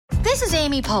This is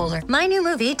Amy Poehler. My new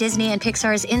movie, Disney and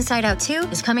Pixar's Inside Out 2,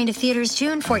 is coming to theaters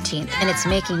June 14th, and it's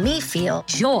making me feel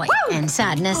joy and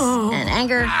sadness and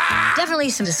anger, definitely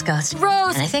some disgust, and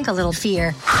I think a little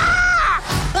fear.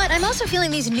 But I'm also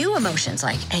feeling these new emotions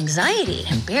like anxiety,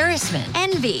 embarrassment,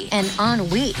 envy, and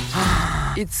ennui.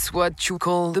 It's what you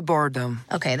call the boredom.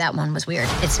 Okay, that one was weird.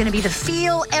 It's gonna be the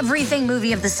feel everything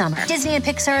movie of the summer. Disney and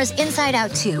Pixar's Inside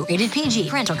Out 2, rated PG,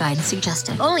 parental guidance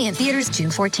suggested. Only in theaters June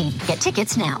 14th. Get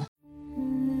tickets now.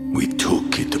 We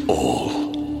took it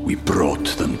all. We brought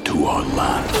them to our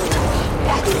land.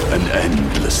 An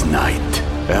endless night,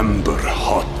 ember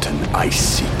hot and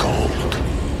icy cold.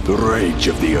 The rage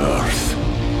of the earth.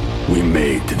 We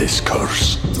made this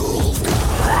curse.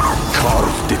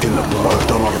 Carved it in the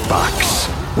blood on our backs.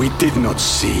 We did not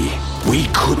see. We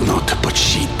could not, but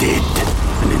she did.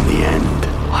 And in the end...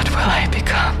 What will I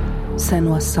become?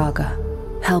 Senua's Saga.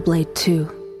 Hellblade 2.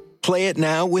 Play it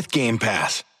now with Game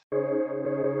Pass.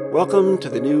 Welcome to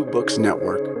the New Books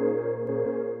Network.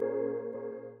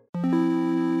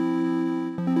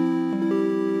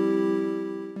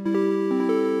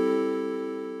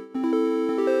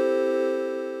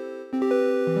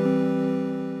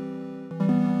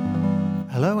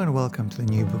 Hello and welcome to the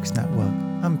New Books Network.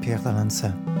 I'm Pierre Delancey.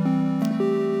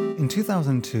 In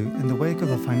 2002, in the wake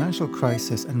of a financial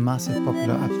crisis and massive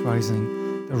popular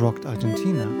uprising that rocked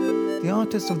Argentina, the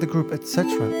artists of the group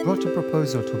Etc. brought a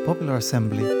proposal to a popular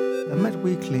assembly that met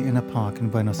weekly in a park in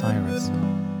Buenos Aires.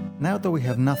 Now that we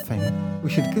have nothing,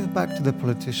 we should give back to the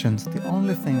politicians the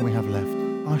only thing we have left,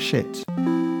 our shit.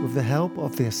 With the help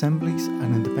of the assemblies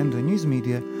and independent news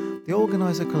media, they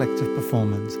organized a collective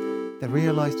performance that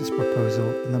realized this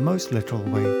proposal in the most literal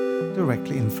way,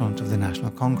 directly in front of the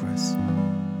National Congress.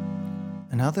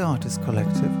 Another artist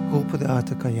collective, Grupo de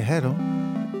Arte Callejero,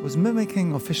 was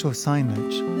mimicking official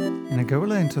signage in a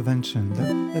guerrilla intervention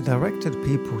that directed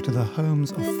people to the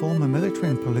homes of former military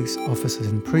and police officers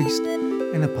and priests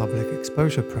in a public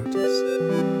exposure protest.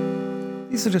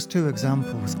 These are just two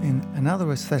examples in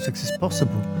Another Aesthetics is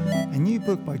Possible, a new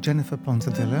book by Jennifer Ponce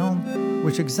de Leon,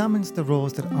 which examines the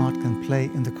roles that art can play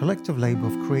in the collective labor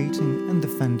of creating and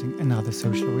defending another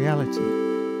social reality.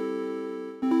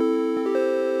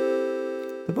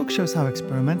 The book shows how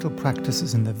experimental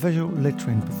practices in the visual,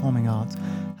 literary and performing arts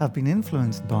have been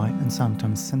influenced by, and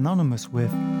sometimes synonymous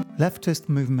with, leftist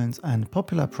movements and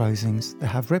popular uprisings that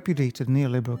have repudiated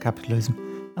neoliberal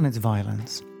capitalism and its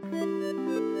violence.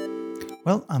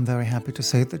 Well, I'm very happy to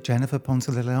say that Jennifer Ponce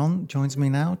de Leon joins me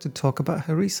now to talk about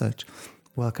her research.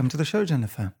 Welcome to the show,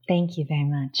 Jennifer. Thank you very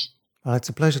much. Well, it's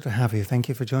a pleasure to have you. Thank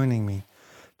you for joining me.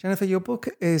 Jennifer, your book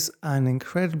is an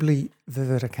incredibly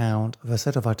vivid account of a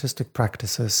set of artistic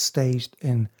practices staged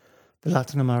in the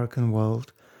Latin American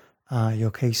world.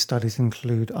 Your case studies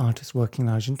include artists working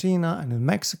in Argentina and in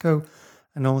Mexico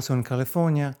and also in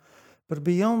California. But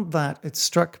beyond that, it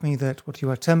struck me that what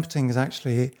you are attempting is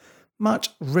actually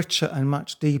much richer and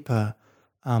much deeper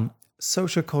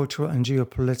social-cultural and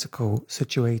geopolitical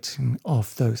situation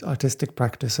of those artistic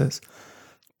practices.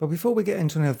 But before we get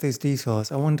into any of these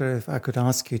details, I wonder if I could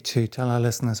ask you to tell our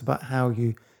listeners about how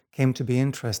you came to be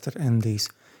interested in these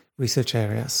research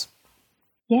areas.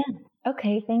 Yeah.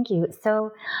 Okay. Thank you.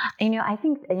 So, I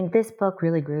think this book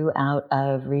really grew out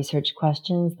of research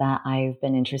questions that I've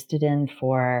been interested in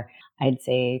for, I'd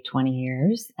say, 20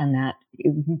 years. And that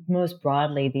most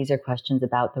broadly, these are questions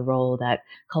about the role that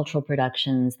cultural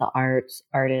productions, the arts,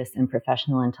 artists, and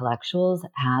professional intellectuals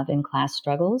have in class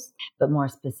struggles, but more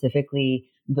specifically,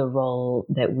 the role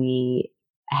that we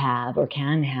have or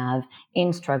can have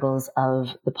in struggles of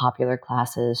the popular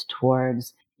classes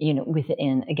towards,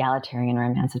 within egalitarian or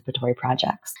emancipatory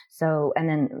projects. So, and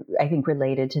then I think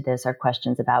related to this are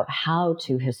questions about how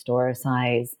to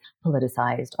historicize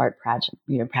politicized art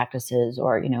practices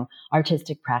or,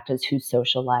 artistic practice whose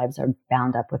social lives are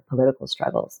bound up with political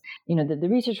struggles. The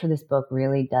research for this book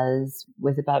really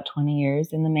was about 20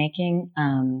 years in the making.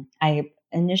 I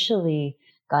initially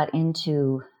got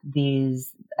into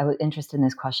I was interested in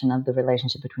this question of the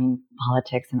relationship between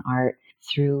politics and art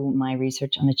through my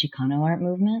research on the Chicano art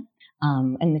movement.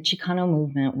 And the Chicano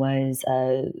movement was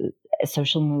a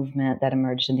social movement that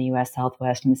emerged in the U.S.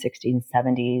 Southwest in the 60s and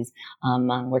 70s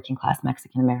among working class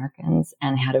Mexican Americans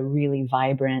and had a really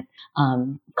vibrant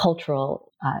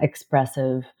cultural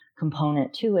expressive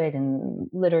component to it in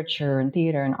literature and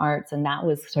theater and arts. And that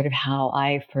was sort of how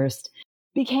I first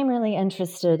became really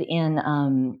interested in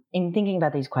thinking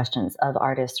about these questions of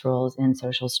artists' roles in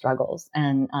social struggles.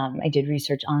 And I did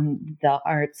research on the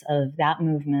arts of that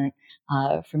movement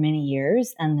for many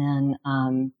years. And then,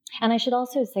 and I should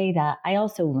also say that I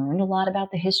also learned a lot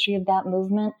about the history of that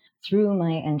movement through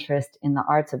my interest in the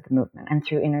arts of the movement and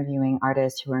through interviewing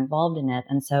artists who were involved in it.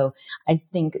 And so I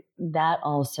think that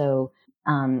also,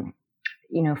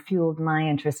 fueled my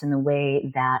interest in the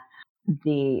way that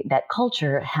that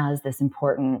culture has this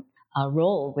important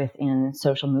role within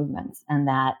social movements, and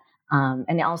that,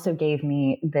 and it also gave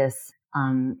me this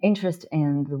interest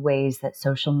in the ways that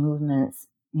social movements,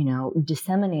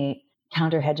 disseminate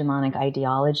counter-hegemonic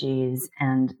ideologies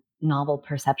and novel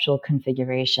perceptual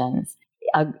configurations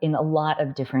in a lot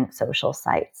of different social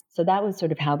sites. So that was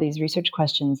sort of how these research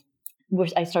questions,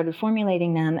 I started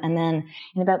formulating them. And then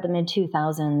in about the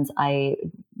mid-2000s, I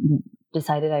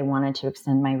decided I wanted to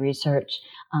extend my research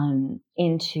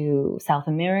into South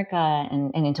America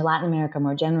and into Latin America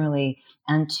more generally,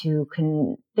 and to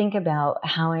think about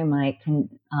how I might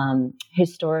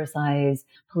historicize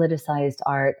politicized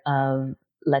art of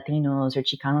Latinos or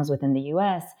Chicanos within the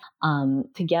U.S.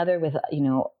 Together with,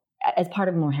 as part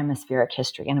of more hemispheric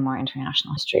history and a more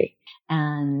international history.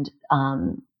 And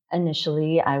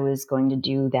initially, I was going to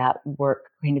do that work,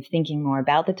 kind of thinking more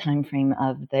about the time frame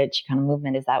of the Chicano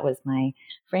movement, as that was my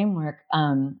framework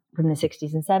from the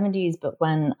 60s and 70s. But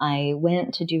when I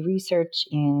went to do research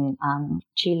in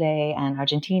Chile and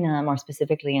Argentina, more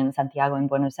specifically in Santiago and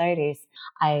Buenos Aires,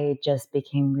 I just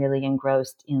became really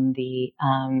engrossed in the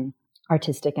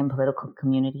artistic and political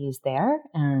communities there.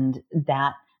 And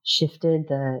that shifted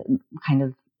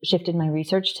my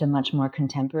research to a much more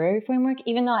contemporary framework,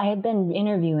 even though I had been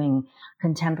interviewing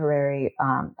contemporary,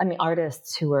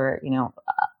 artists who were,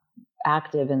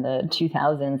 active in the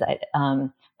 2000s.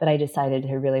 But I decided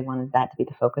I really wanted that to be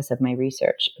the focus of my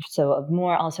research. So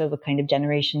more also of a kind of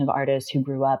generation of artists who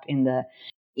grew up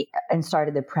and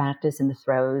started the practice in the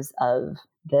throes of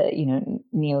the,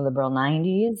 neoliberal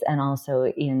 90s, and also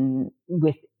in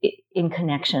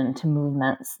connection to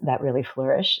movements that really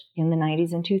flourished in the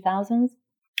 90s and 2000s.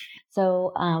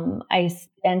 So I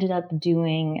ended up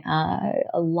doing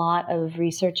a lot of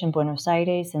research in Buenos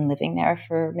Aires and living there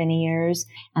for many years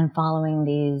and following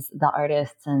the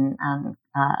artists and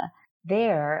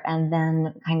there. And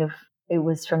then it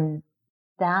was from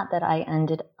that I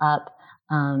ended up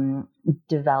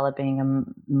developing a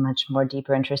much more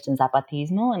deeper interest in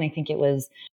Zapatismo. And I think it was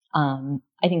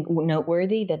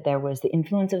noteworthy that there was the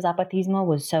influence of Zapatismo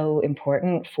was so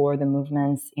important for the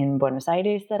movements in Buenos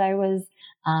Aires that I was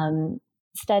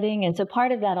studying. And so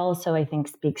part of that also, I think,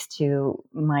 speaks to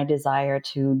my desire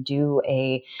to do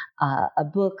a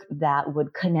book that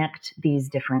would connect these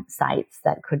different sites,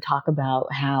 that could talk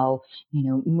about how,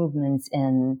 movements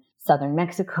in Southern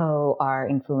Mexico are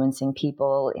influencing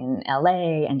people in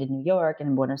LA and in New York and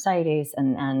in Buenos Aires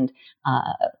and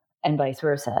vice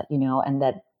versa, and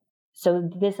that, so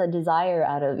this a desire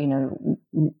out of,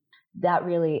 that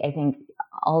really, I think,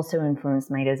 also influenced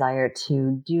my desire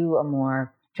to do a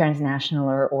more transnational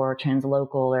or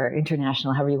translocal or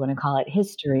international, however you want to call it,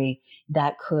 history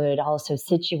that could also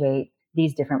situate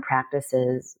these different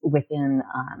practices within,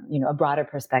 a broader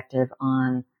perspective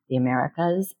on the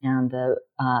Americas and the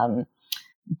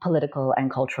political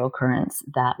and cultural currents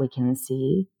that we can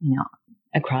see,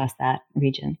 across that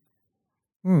region.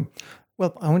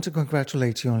 Well, I want to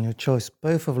congratulate you on your choice,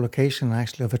 both of location and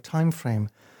actually of a time frame.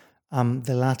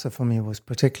 The latter for me was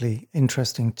particularly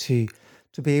interesting to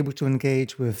be able to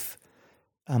engage with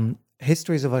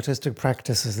histories of artistic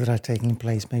practices that are taking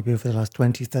place maybe over the last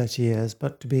 20, 30 years,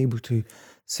 but to be able to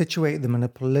situate them in a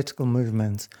political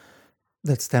movement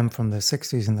that stemmed from the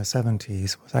 60s and the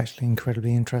 70s was actually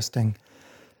incredibly interesting.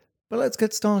 But let's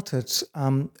get started.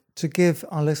 To give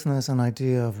our listeners an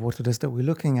idea of what it is that we're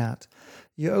looking at,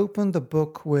 you opened the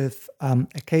book with a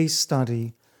case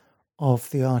study of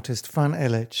the artist Fran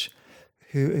Illich,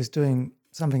 who is doing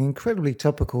something incredibly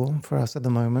topical for us at the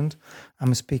moment.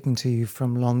 I'm speaking to you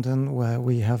from London, where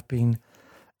we have been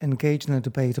engaged in a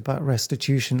debate about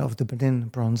restitution of the Benin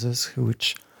bronzes,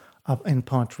 which are in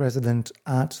part resident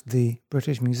at the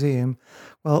British Museum.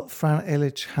 Well, Fran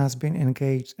Illich has been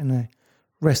engaged in a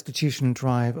restitution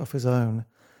drive of his own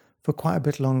for quite a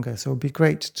bit longer. So it would be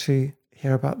great to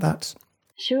hear about that.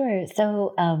 Sure.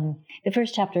 So the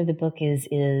first chapter of the book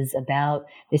is about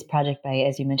this project by,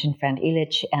 as you mentioned, Fran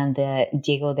Illich and the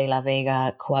Diego de la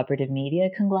Vega cooperative media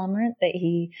conglomerate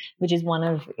which is one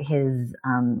of his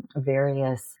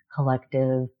various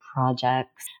collective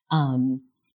projects.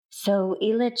 So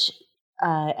Illich,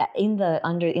 in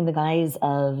the guise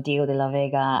of Diego de la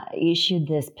Vega, issued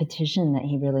this petition that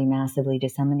he really massively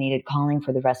disseminated, calling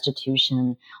for the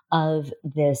restitution of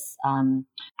this.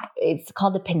 It's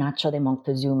called the Penacho de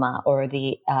Moctezuma, or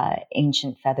the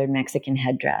ancient feathered Mexican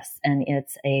headdress, and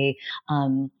it's a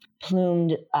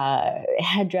plumed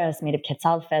headdress made of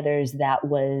quetzal feathers that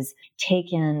was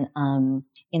taken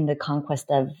in the conquest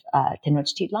of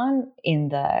Tenochtitlan,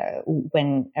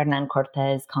 when Hernan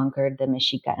Cortés conquered the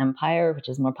Mexica Empire, which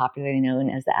is more popularly known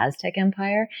as the Aztec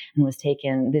Empire, and was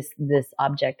taken. This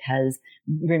object has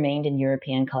remained in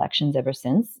European collections ever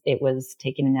since. It was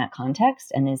taken in that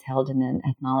context and is held in an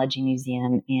ethnology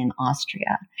museum in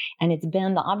Austria. And it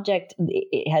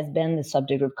has been the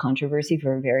subject of controversy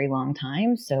for a very long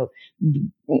time. So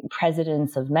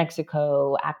presidents of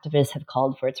Mexico, activists have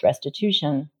called for its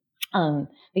restitution.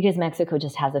 Because Mexico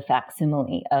just has a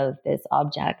facsimile of this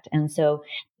object. And so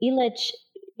Illich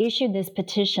issued this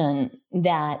petition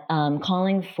that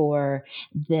calling for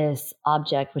this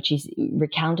object, which he's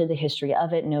recounted the history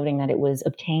of it, noting that it was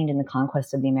obtained in the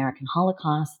conquest of the American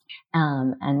Holocaust,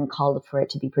 and called for it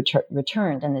to be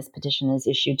returned. And this petition is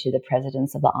issued to the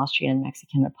presidents of the Austrian and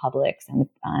Mexican republics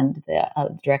and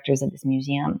the directors of this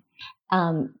museum.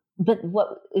 But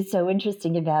what is so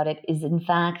interesting about it is, in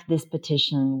fact, this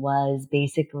petition was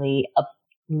basically a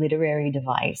literary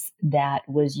device that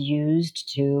was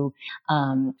used to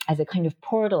as a kind of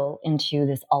portal into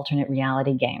this alternate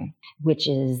reality game, which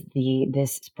is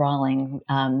this sprawling,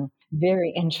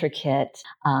 very intricate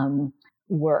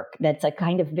work that's a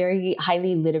kind of very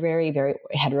highly literary, very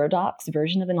heterodox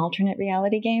version of an alternate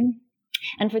reality game.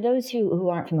 And for those who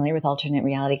aren't familiar with alternate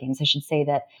reality games, I should say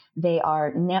that they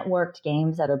are networked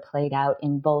games that are played out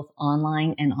in both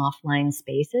online and offline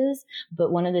spaces.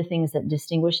 But one of the things that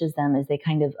distinguishes them is they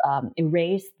kind of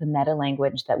erase the meta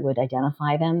language that would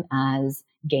identify them as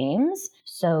games.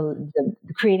 So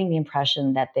creating the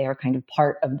impression that they are kind of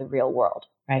part of the real world.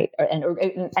 Right. And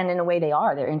in a way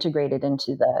they're integrated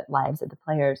into the lives of the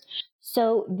players.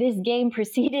 So this game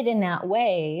proceeded in that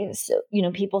way. So,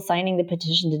 people signing the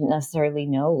petition didn't necessarily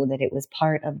know that it was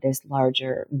part of this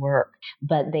larger work,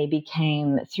 but they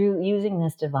became, through using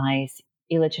this device,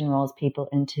 Illich enrolls people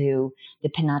into the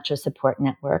Penacho Support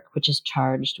Network, which is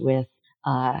charged with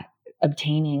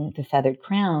obtaining the feathered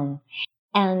crown.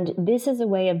 And this is a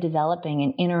way of developing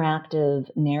an interactive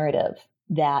narrative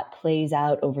that plays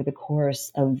out over the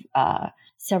course of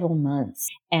several months.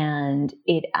 And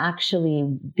it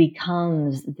actually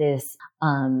becomes this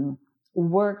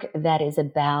work that is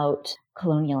about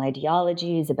colonial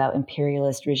ideologies, about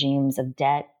imperialist regimes of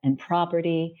debt and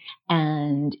property.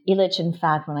 And Illich, in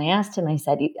fact, when I asked him, I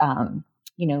said,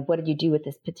 what did you do with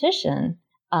this petition?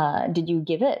 Did you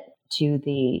give it to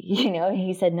the,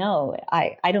 he said, no,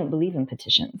 I don't believe in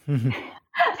petitions.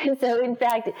 So in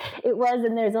fact, it was,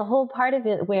 and there's a whole part of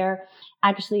it where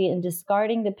actually in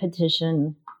discarding the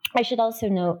petition, I should also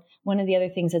note one of the other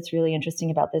things that's really interesting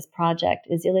about this project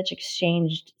is Illich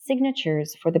exchanged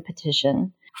signatures for the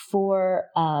petition for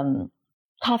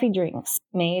coffee drinks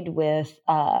made with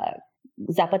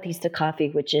Zapatista coffee,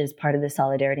 which is part of the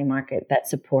Solidarity Market that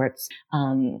supports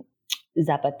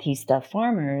Zapatista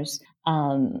farmers.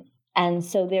 And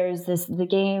so the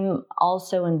game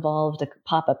also involved a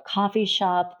pop-up coffee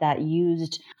shop that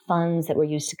used funds that were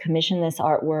used to commission this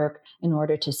artwork in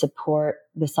order to support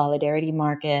the Solidarity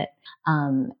Market.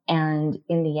 And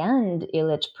in the end,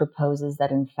 Illich proposes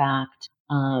that, in fact,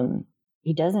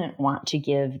 he doesn't want to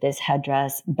give this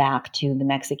headdress back to the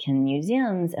Mexican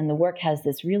museums. And the work has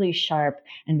this really sharp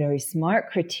and very smart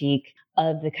critique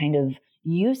of the kind of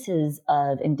uses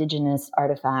of indigenous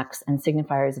artifacts and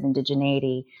signifiers of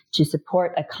indigeneity to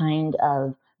support a kind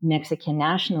of Mexican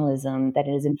nationalism that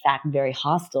is in fact very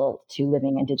hostile to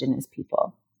living indigenous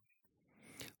people.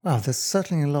 Wow, there's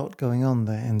certainly a lot going on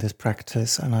there in this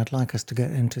practice, and I'd like us to get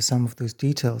into some of those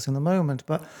details in a moment,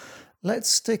 but let's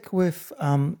stick with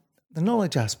the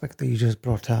knowledge aspect that you just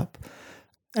brought up.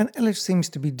 And Illich seems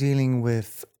to be dealing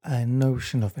with a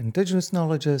notion of indigenous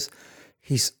knowledges.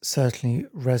 He's certainly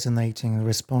resonating and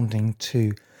responding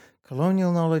to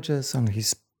colonial knowledges, and he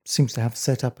seems to have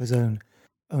set up his own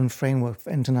framework for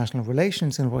international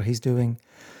relations in what he's doing.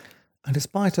 And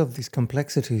despite of these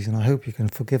complexities, and I hope you can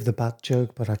forgive the bad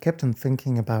joke, but I kept on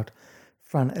thinking about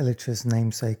Fran Illich's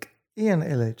namesake, Ian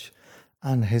Illich,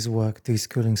 and his work,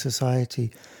 Deschooling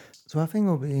Society. So I think it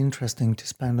will be interesting to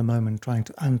spend a moment trying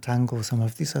to untangle some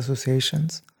of these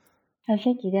associations. Oh,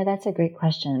 thank you. Yeah, that's a great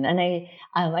question. And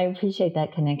I appreciate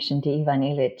that connection to Ivan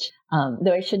Illich.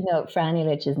 Though I should note, Fran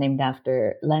Illich is named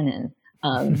after Lenin,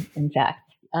 in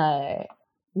fact.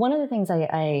 One of the things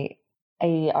I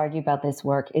argue about this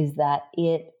work is that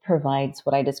it provides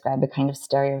what I describe a kind of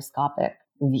stereoscopic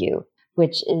view,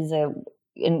 which is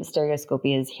in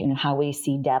stereoscopy is how we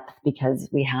see depth because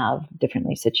we have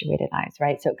differently situated eyes,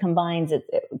 right? So it combines it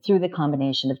through the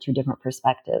combination of two different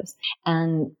perspectives.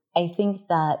 And I think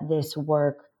that this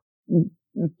work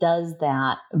does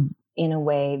that in a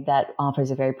way that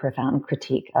offers a very profound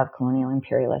critique of colonial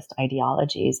imperialist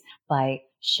ideologies by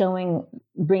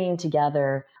bringing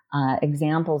together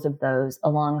examples of those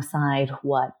alongside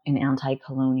what an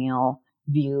anti-colonial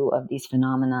view of these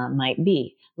phenomena might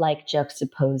be, like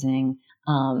juxtaposing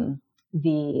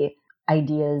the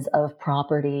ideas of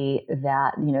property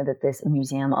that, that this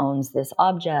museum owns this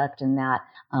object, and that,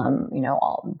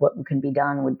 all what can be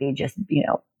done would be just,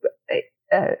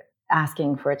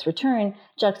 asking for its return,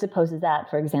 juxtaposes that,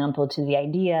 for example, to the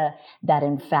idea that,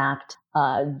 in fact,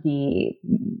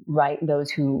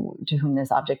 those to whom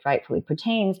this object rightfully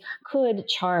pertains could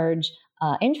charge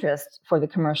interest for the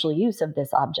commercial use of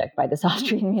this object by this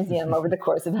Austrian museum over the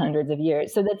course of hundreds of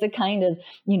years. So that's a kind of,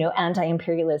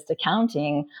 anti-imperialist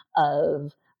accounting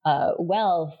of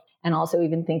wealth, and also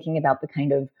even thinking about the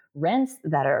kind of rents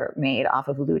that are made off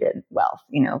of looted wealth,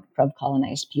 from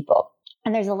colonized people.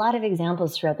 And there's a lot of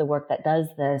examples throughout the work that does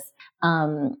this.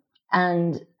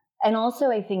 And also,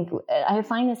 I think I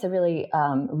find this a really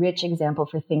rich example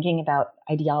for thinking about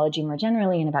ideology more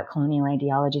generally and about colonial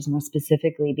ideologies more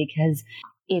specifically, because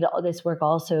this work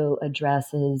also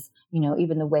addresses,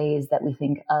 even the ways that we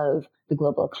think of the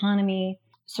global economy,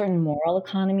 certain moral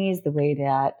economies, the way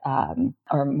that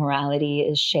our morality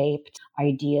is shaped,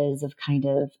 ideas of kind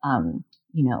of,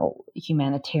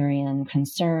 humanitarian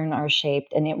concern are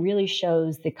shaped. And it really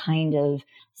shows the kind of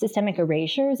systemic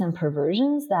erasures and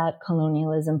perversions that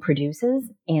colonialism produces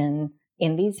in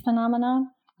these phenomena.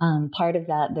 Part of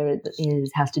that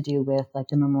has to do with like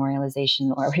the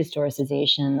memorialization or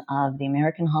historicization of the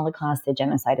American Holocaust, the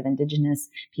genocide of indigenous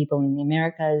people in the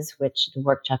Americas, which the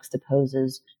work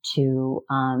juxtaposes to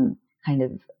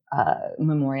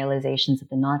memorializations of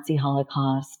the Nazi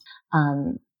Holocaust.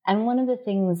 And one of the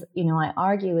things, I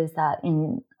argue is that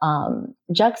in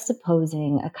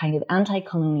juxtaposing a kind of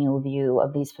anti-colonial view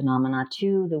of these phenomena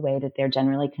to the way that they're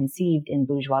generally conceived in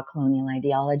bourgeois colonial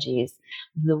ideologies,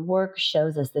 the work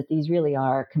shows us that these really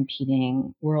are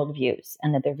competing worldviews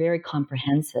and that they're very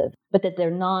comprehensive, but that they're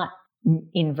not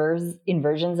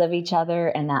inversions of each other,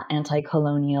 and that an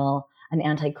anti-colonial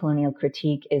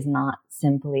critique is not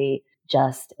simply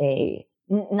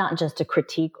not just a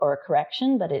critique or a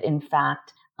correction, but it in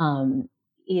fact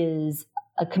is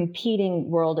a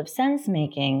competing world of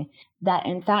sense-making that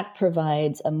in fact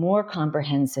provides a more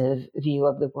comprehensive view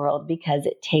of the world, because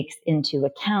it takes into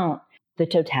account the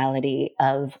totality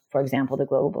of, for example, the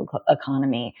global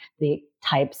economy, the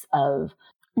types of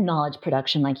knowledge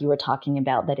production, like you were talking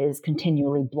about, that is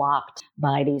continually blocked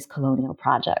by these colonial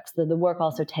projects. The work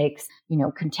also takes,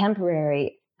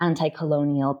 contemporary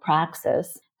anti-colonial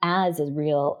praxis as a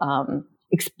real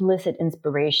explicit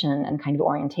inspiration and kind of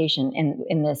orientation.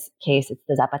 In this case, it's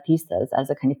the Zapatistas as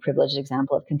a kind of privileged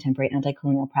example of contemporary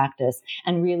anti-colonial practice,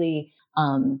 and really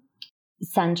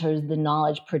centers the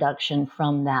knowledge production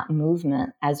from that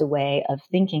movement as a way of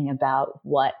thinking about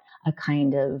what a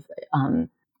kind of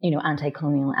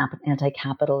anti-colonial,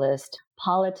 anti-capitalist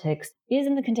politics is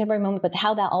in the contemporary moment, but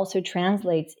how that also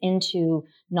translates into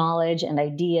knowledge and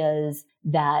ideas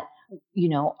that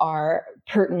are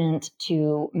pertinent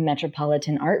to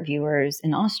metropolitan art viewers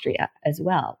in Austria as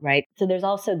well, right? So there's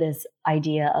also this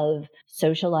idea of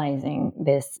socializing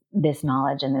this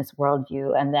knowledge and this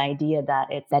worldview, and the idea that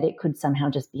it could somehow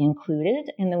just be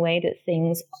included in the way that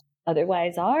things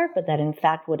otherwise are, but that in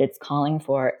fact what it's calling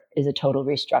for is a total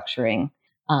restructuring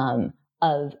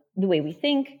of the way we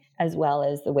think, as well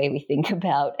as the way we think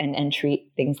about and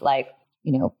treat things like,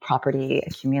 property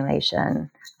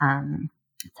accumulation,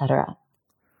 etc.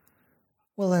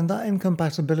 Well, and that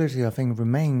incompatibility, I think,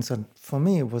 remains. And for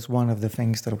me, it was one of the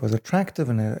things that was attractive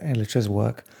in Illich's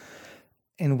work,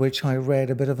 in which I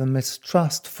read a bit of a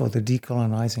mistrust for the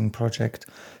decolonizing project.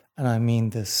 And I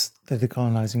mean the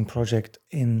decolonizing project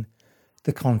in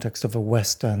the context of a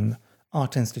Western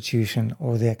art institution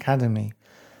or the academy.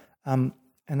 And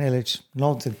Illich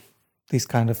nods at these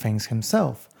kind of things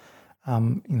himself.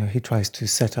 He tries to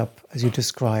set up, as you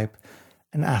describe,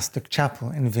 an Aztec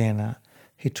chapel in Vienna.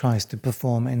 He tries to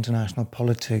perform international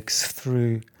politics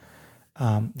through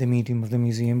the medium of the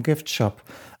museum gift shop.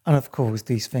 And of course,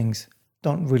 these things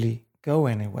don't really go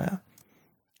anywhere.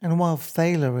 And while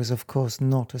Thaler is, of course,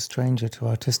 not a stranger to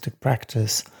artistic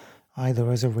practice,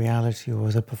 either as a reality or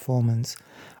as a performance,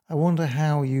 I wonder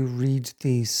how you read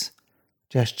these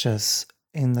gestures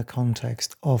in the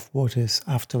context of what is,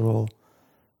 after all,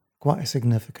 quite a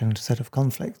significant set of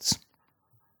conflicts.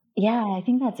 Yeah, I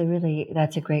think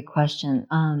that's a great question.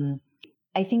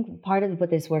 I think part of what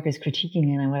this work is critiquing,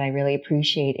 and what I really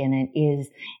appreciate in it is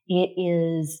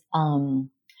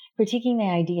critiquing the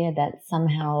idea that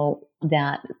somehow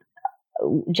that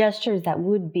gestures that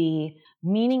would be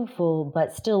meaningful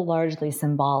but still largely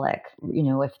symbolic,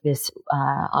 if this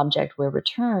object were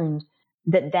returned,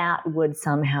 that would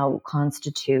somehow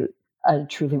constitute a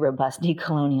truly robust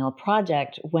decolonial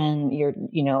project when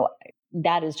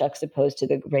that is juxtaposed to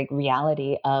the great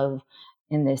reality of,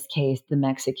 in this case, the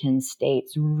Mexican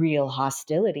state's real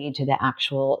hostility to the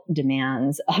actual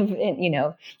demands of,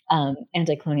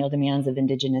 anti-colonial demands of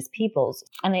indigenous peoples.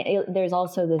 And there's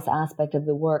also this aspect of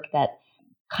the work that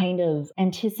kind of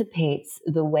anticipates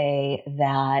the way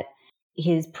that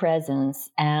his presence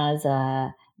as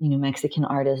a Mexican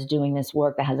artist doing this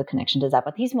work that has a connection to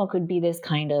Zapatismo could be this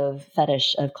kind of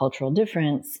fetish of cultural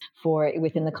difference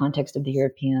within the context of the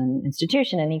European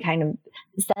institution. And he kind of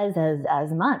says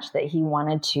as much that he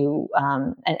wanted to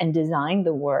and designed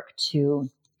the work to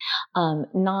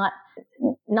not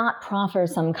proffer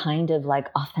some kind of like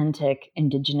authentic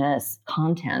indigenous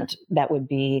content that would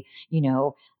be,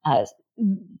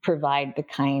 provide the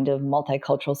kind of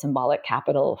multicultural symbolic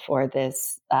capital for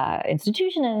this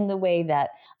institution, in the way that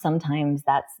sometimes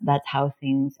that's how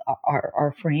things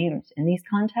are framed in these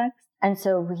contexts. And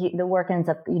so the work ends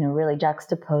up, really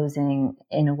juxtaposing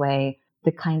in a way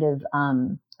the kind of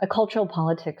a cultural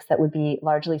politics that would be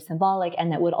largely symbolic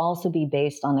and that would also be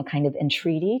based on a kind of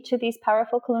entreaty to these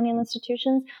powerful colonial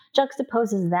institutions,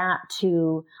 juxtaposes that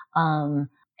to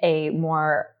a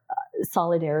more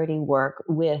solidarity work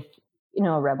with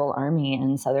a rebel army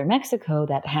in southern Mexico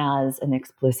that has an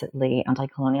explicitly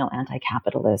anti-colonial,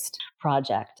 anti-capitalist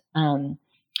project. And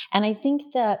I think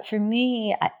that for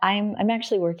me, I'm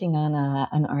actually working on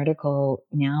an article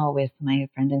now with my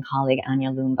friend and colleague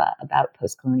Anya Lumba about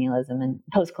post-colonialism and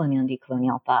post-colonial and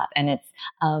decolonial thought. And it's,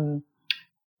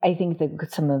 I think that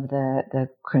some of the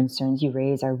concerns you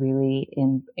raise are really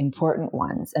important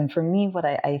ones. And for me, what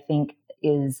I think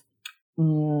is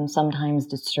sometimes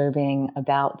disturbing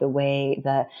about the way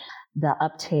the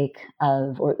uptake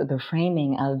of, or the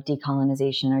framing of,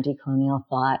 decolonization or decolonial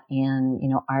thought in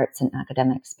arts and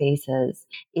academic spaces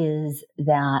is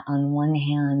that on one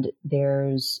hand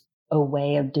there's a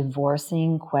way of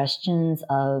divorcing questions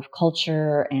of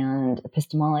culture and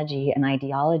epistemology and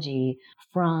ideology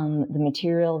from the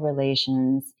material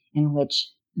relations in which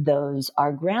those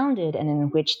are grounded and in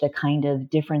which the kind of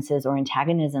differences or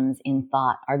antagonisms in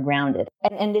thought are grounded.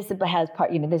 And this has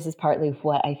this is partly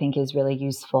what I think is really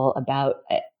useful about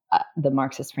the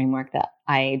Marxist framework that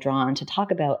I draw on to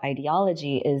talk about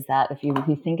ideology, is that if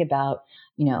you think about,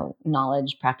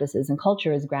 knowledge practices and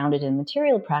culture is grounded in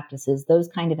material practices, those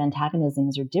kind of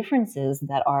antagonisms or differences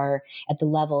that are at the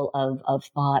level of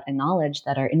thought and knowledge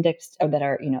that are indexed or that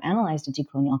are, analyzed in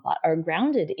decolonial thought are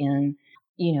grounded in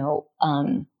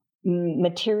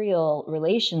material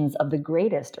relations of the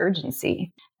greatest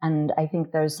urgency. And I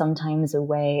think there's sometimes a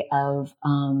way of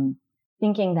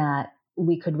thinking that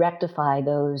we could rectify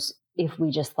those if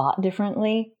we just thought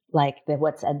differently, like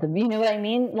what's at the, you know what I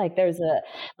mean? Like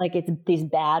it's these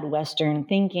bad Western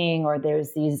thinking, or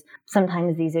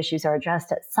sometimes these issues are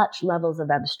addressed at such levels of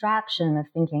abstraction of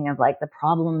thinking of like the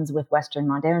problems with Western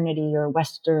modernity or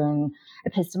Western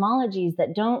epistemologies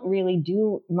that don't really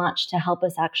do much to help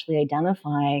us actually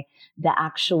identify the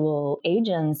actual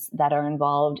agents that are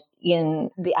involved in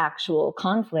the actual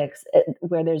conflicts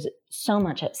where there's so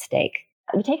much at stake.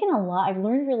 I've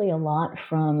learned really a lot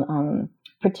from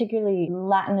particularly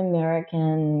Latin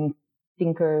American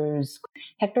thinkers.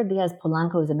 Hector Diaz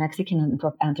Polanco is a Mexican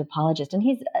anthropologist, and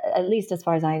he's, at least as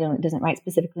far as I know, doesn't write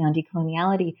specifically on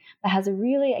decoloniality, but has a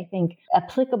really, I think,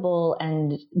 applicable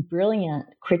and brilliant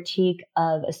critique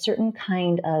of a certain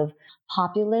kind of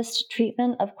populist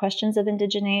treatment of questions of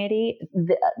indigeneity,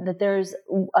 that there's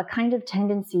a kind of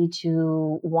tendency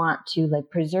to want to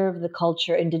preserve the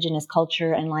culture, indigenous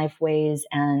culture and life ways,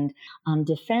 and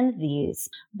defend these.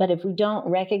 But if we don't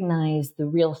recognize the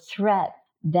real threat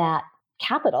that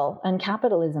capital and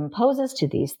capitalism poses to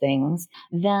these things,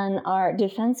 then our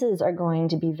defenses are going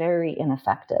to be very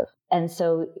ineffective. And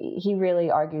so he really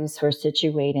argues for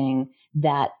situating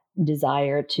that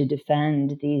desire to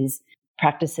defend these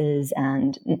practices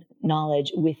and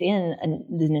knowledge within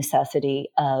the necessity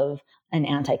of an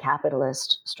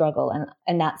anti-capitalist struggle.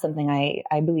 And that's something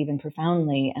I believe in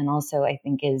profoundly, and also I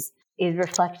think is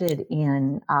reflected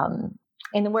in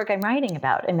the work I'm writing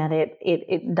about, and that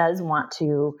it does want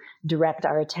to direct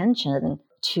our attention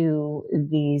to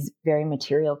these very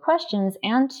material questions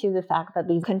and to the fact that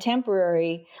these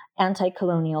contemporary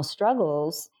anti-colonial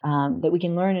struggles that we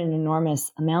can learn an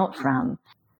enormous amount from.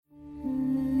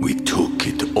 We took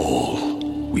it all.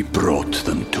 We brought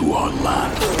them to our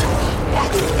land.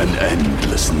 An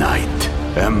endless night,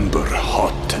 ember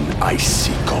hot and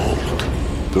icy cold.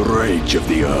 The rage of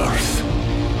the earth.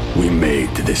 We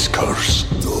made this curse.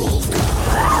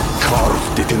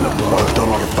 Carved it in the blood on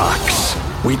our backs.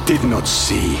 We did not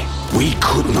see. We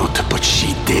could not, but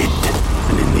she did.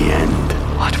 And in the end...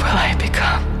 What will I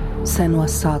become?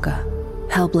 Senua's Saga.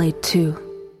 Hellblade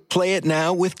 2. Play it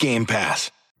now with Game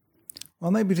Pass.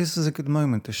 Well, maybe this is a good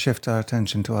moment to shift our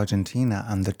attention to Argentina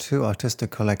and the two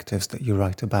artistic collectives that you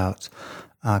write about,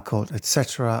 called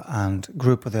Etc. and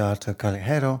Grupo de Arte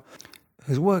Callejero,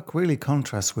 whose work really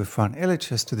contrasts with Fran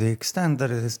Illich's to the extent that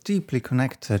it is deeply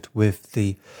connected with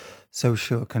the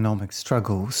socio-economic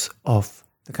struggles of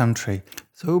the country.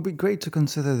 So it would be great to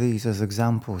consider these as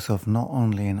examples of not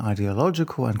only an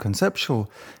ideological and conceptual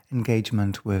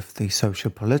engagement with the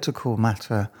socio-political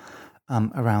matter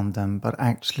around them, but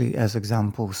actually as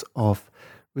examples of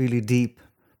really deep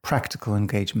practical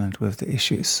engagement with the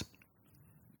issues.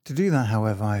 To do that,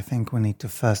 however, I think we need to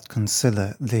first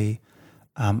consider the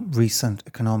recent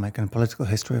economic and political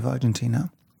history of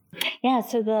Argentina. Yeah,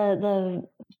 so the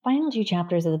final two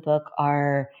chapters of the book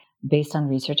are based on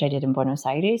research I did in Buenos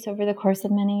Aires over the course of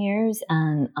many years,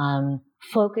 and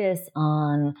focus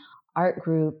on art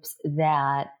groups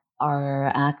that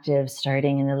are active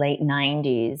starting in the late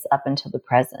 90s up until the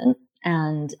present,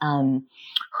 and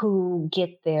who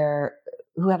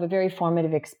have a very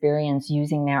formative experience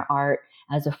using their art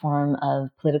as a form of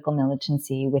political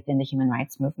militancy within the human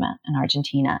rights movement in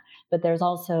Argentina. But there's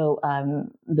also,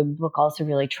 the book also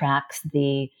really tracks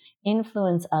the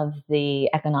influence of the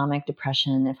economic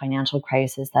depression and financial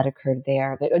crisis that occurred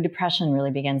there. The depression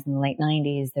really begins in the late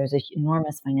 90s. There's an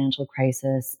enormous financial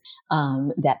crisis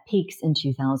that peaks in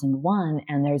 2001,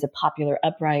 and there's a popular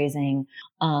uprising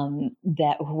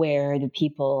where the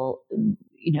people,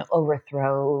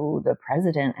 overthrow the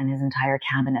president and his entire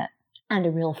cabinet, and a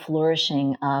real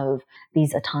flourishing of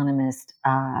these autonomous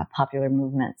popular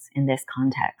movements in this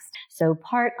context. So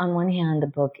on one hand, the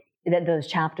book, those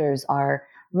chapters are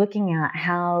looking at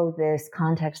how this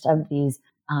context of these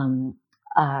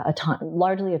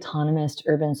largely autonomous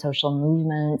urban social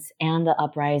movements and the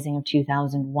uprising of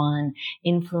 2001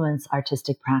 influence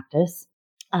artistic practice,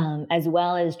 as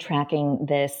well as tracking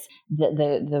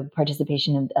the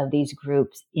participation of these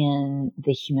groups in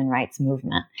the human rights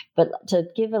movement. But to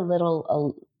give and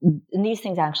these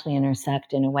things actually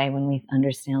intersect in a way when we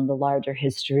understand the larger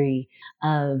history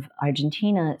of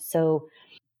Argentina. So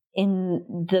in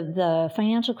the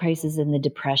financial crisis and the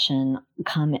depression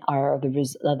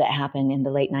that happened in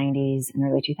the late 90s and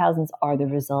early 2000s are the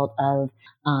result of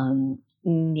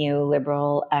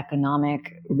neoliberal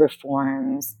economic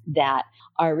reforms that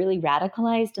are really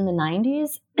radicalized in the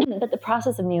 90s, but the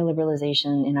process of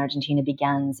neoliberalization in Argentina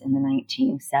begins in the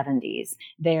 1970s.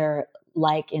 There,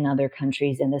 like in other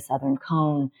countries in the Southern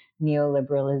Cone,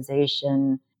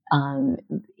 neoliberalization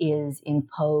is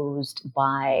imposed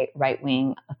by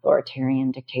right-wing authoritarian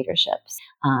dictatorships.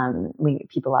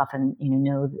 People often, I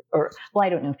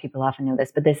don't know if people often know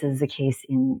this, but this is the case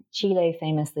in Chile,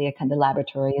 famously a kind of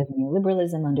laboratory of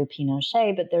neoliberalism under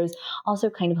Pinochet, but there's also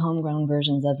kind of homegrown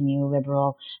versions of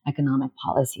neoliberal economic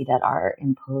policy that are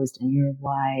imposed in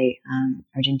Uruguay,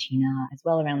 Argentina, as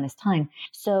well around this time.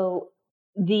 So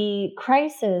the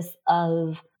crisis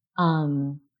of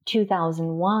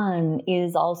 2001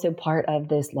 is also part of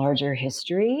this larger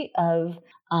history of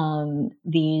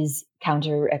these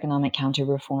economic counter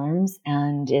reforms,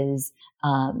 and is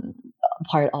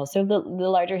part also of the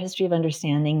larger history of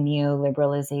understanding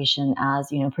neoliberalization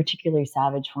as, particularly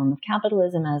savage form of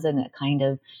capitalism, as a kind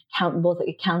of both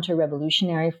a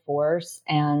counter-revolutionary force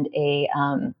and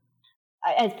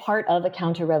as part of a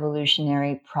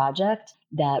counter-revolutionary project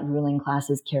that ruling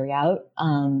classes carry out,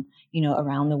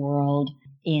 around the world,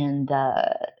 in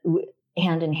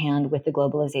hand in hand with the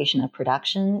globalization of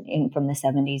production from the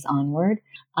 70s onward.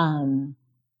 And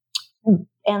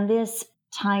this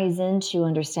ties into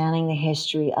understanding the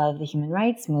history of the human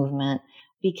rights movement,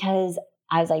 because,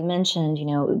 as I mentioned,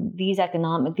 these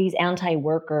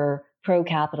anti-worker,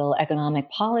 pro-capital economic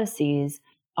policies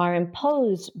are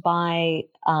imposed by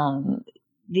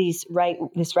this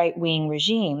right-wing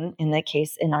regime. In the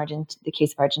case of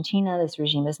Argentina, this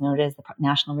regime is known as the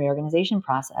National Reorganization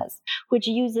Process, which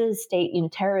uses state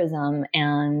terrorism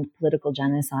and political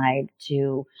genocide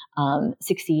to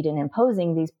succeed in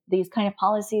imposing these kind of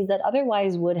policies that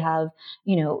otherwise would have,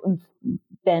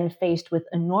 been faced with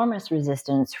enormous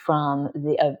resistance from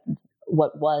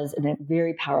what was a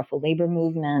very powerful labor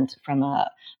movement from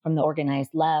the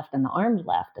organized left and the armed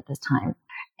left at this time.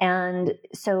 And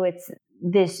so it's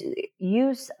this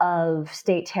use of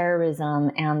state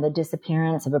terrorism and the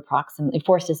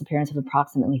forced disappearance of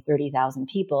approximately 30,000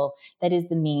 people that is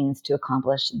the means to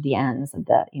accomplish the ends of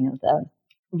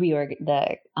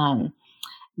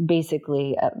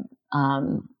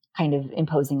kind of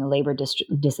imposing a labor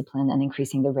discipline and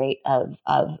increasing the rate of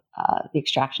the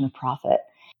extraction of profit.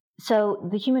 So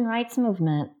the human rights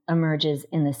movement emerges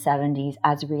in the 70s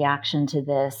as a reaction to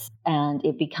this, and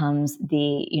it becomes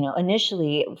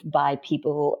initially by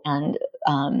people and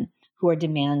who are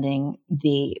demanding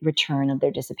the return of their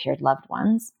disappeared loved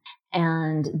ones,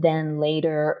 and then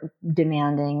later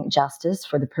demanding justice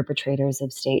for the perpetrators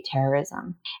of state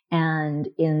terrorism.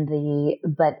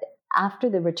 But after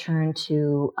the return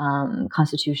to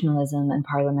constitutionalism and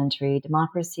parliamentary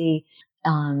democracy,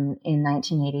 in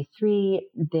 1983,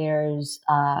 there's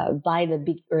by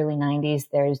the early 90s,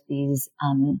 there's these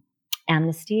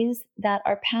amnesties that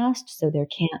are passed. So there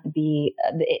can't be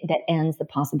that ends the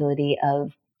possibility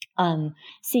of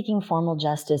seeking formal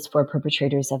justice for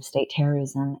perpetrators of state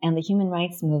terrorism. And the human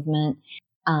rights movement,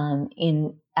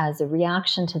 as a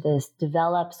reaction to this,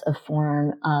 develops a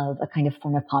form of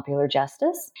popular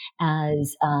justice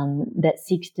that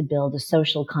seeks to build a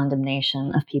social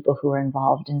condemnation of people who are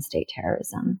involved in state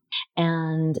terrorism.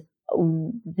 And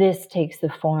this takes the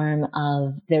form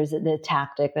of, there's the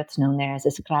tactic that's known there as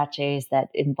escraches that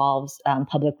involves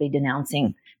publicly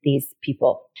denouncing these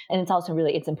people. And it's also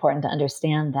it's important to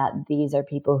understand that these are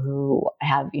people who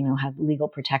have legal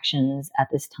protections at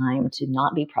this time to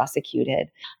not be prosecuted.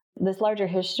 This larger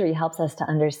history helps us to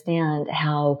understand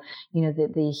how,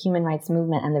 the human rights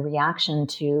movement and the reaction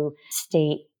to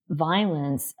state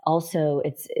violence. Also,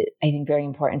 it's, I think, very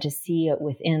important to see it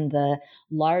within the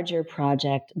larger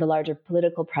project, the larger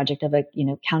political project of a,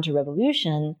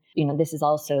 counter-revolution. This is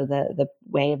also the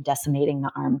way of decimating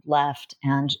the armed left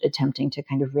and attempting to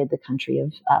kind of rid the country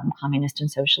of communist and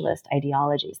socialist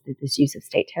ideologies, this use of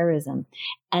state terrorism.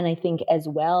 And I think as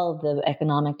well, the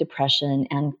economic depression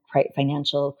and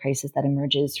financial crisis that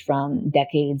emerges from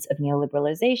decades of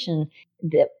neoliberalization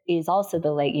that is also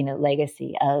the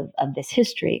legacy of this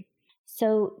history.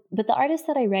 So, but the artists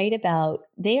that I write about,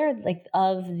 they are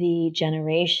of the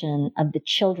generation of the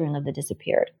children of the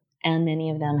disappeared. And many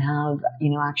of them have,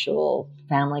 actual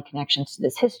family connections to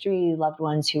this history, loved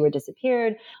ones who were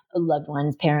disappeared, loved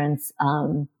ones, parents,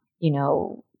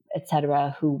 et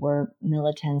cetera, who were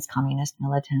militants, communist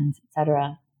militants, et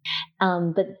cetera.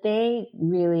 But they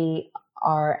really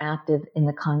are active in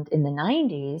the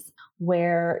 90s,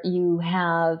 where you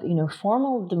have,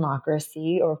 formal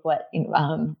democracy, or what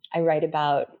I write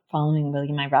about following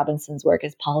William I. Robinson's work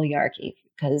as polyarchy,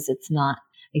 because it's not,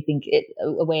 I think,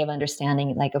 a way of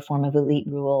understanding a form of elite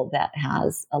rule that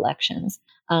has elections.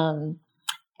 And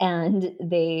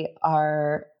they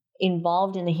are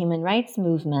involved in the human rights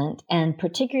movement, and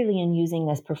particularly in using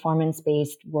this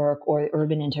performance-based work or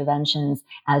urban interventions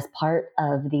as part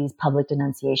of these public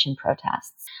denunciation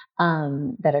protests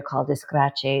that are called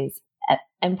escraches.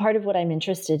 And part of what I'm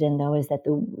interested in, though, is that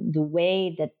the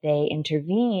way that they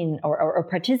intervene or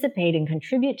participate and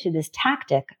contribute to this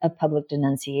tactic of public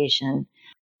denunciation,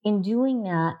 in doing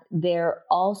that, they're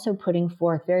also putting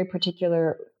forth very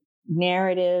particular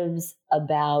narratives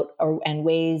about and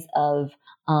ways of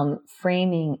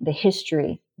framing the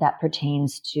history that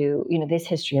pertains to, this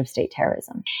history of state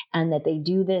terrorism, and that they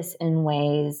do this in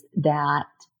ways that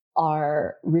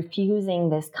are refusing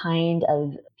this kind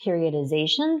of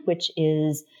periodization, which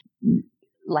is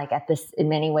at this, in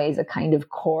many ways, a kind of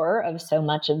core of so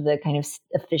much of the kind of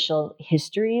official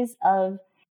histories of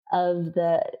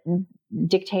the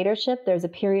dictatorship. There's a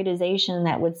periodization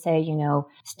that would say,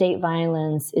 state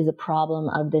violence is a problem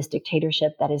of this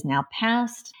dictatorship that is now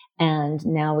past. And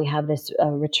now we have this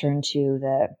return to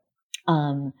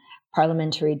the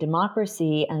parliamentary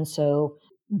democracy. And so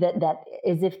that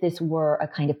as if this were a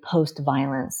kind of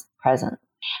post-violence present.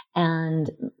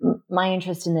 And my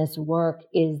interest in this work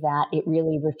is that it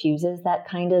really refuses that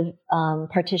kind of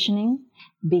partitioning,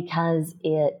 because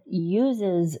it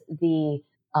uses the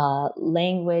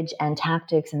language and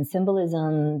tactics and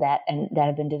symbolism that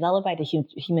have been developed by the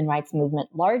human rights movement,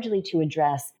 largely to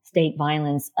address state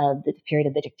violence of the period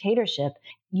of the dictatorship,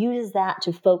 uses that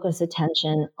to focus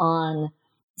attention on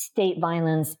state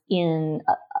violence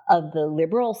of the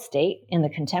liberal state in the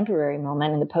contemporary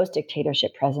moment, in the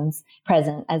post-dictatorship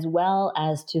present, as well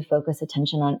as to focus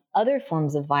attention on other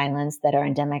forms of violence that are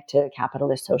endemic to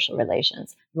capitalist social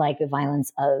relations, like the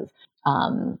violence of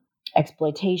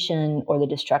exploitation or the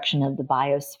destruction of the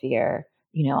biosphere,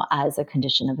 as a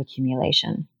condition of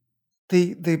accumulation.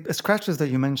 The scratches that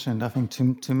you mentioned, I think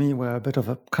to me were a bit of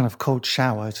a kind of cold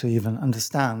shower to even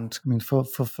understand. I mean, for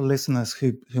listeners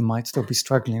who might still be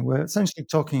struggling, we're essentially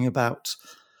talking about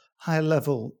high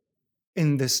level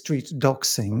in the street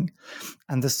doxing,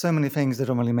 and there's so many things that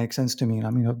don't really make sense to me. I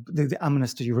mean, the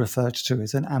amnesty you referred to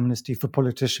is an amnesty for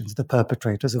politicians, the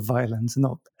perpetrators of violence,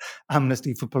 not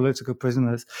amnesty for political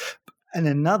prisoners. And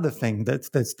another thing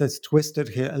that's twisted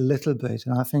here a little bit,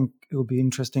 and I think it would be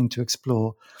interesting to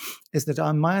explore, is that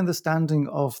my understanding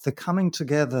of the coming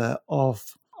together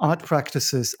of art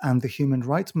practices and the human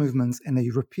rights movements in a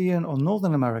European or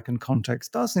Northern American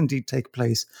context does indeed take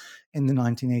place in the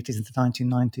 1980s and the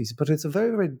 1990s, but it's a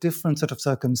very, very different set of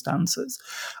circumstances.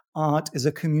 Art is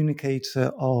a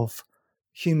communicator of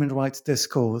human rights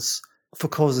discourse for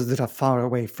causes that are far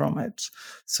away from it.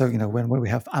 So, when we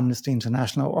have Amnesty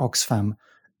International or Oxfam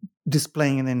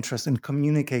displaying an interest in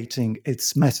communicating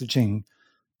its messaging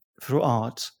through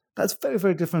art, that's very,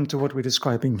 very different to what we're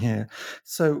describing here.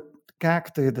 So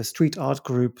GAC, the street art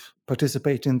group,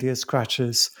 participate in the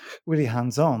scratches really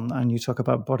hands-on, and you talk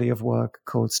about body of work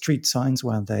called Street Signs,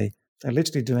 where they're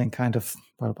literally doing kind of,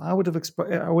 well, I would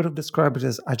have described it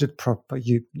as agitprop, but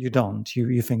you don't.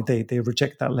 You think they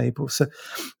reject that label. So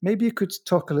maybe you could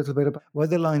talk a little bit about where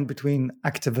the line between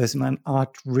activism and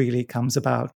art really comes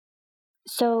about.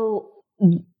 So,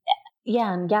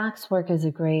 yeah, and GAC's work is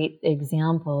a great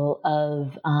example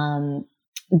of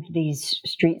these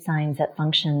street signs that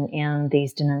function and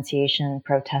these denunciation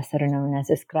protests that are known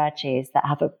as scratches that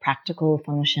have a practical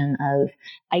function of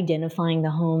identifying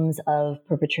the homes of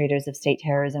perpetrators of state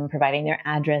terrorism, providing their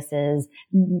addresses,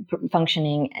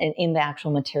 functioning in the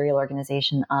actual material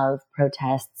organization of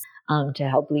protests to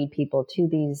help lead people to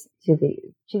these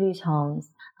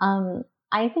homes.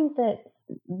 I think that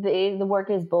the work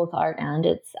is both art and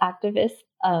it's activist.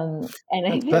 And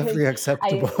that's perfectly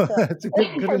acceptable. It's a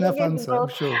good enough answer, I'm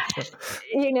sure.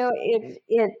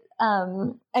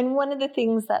 And one of the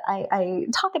things that I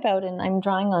talk about, and I'm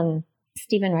drawing on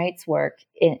Stephen Wright's work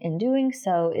in doing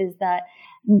so, is that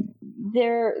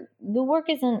the work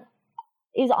is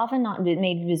often not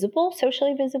made visible,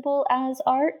 socially visible as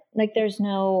art. Like there's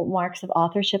no marks of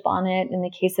authorship on it. In the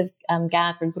case of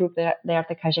GAC or Grupo de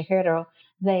Arte Callejero,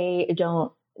 they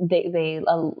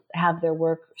have their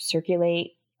work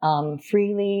circulate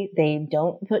freely. They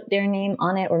don't put their name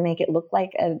on it or make it look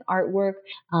like an artwork.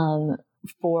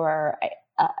 For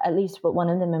at least what one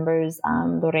of the members,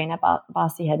 Lorena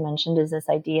Bassi, had mentioned, is this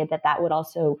idea that would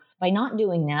also, by not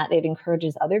doing that, it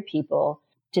encourages other people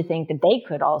to think that they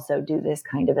could also do this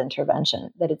kind of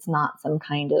intervention, that it's not some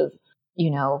kind of,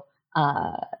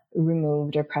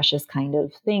 removed or precious kind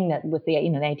of thing that with the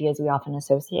ideas we often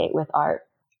associate with art.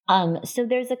 So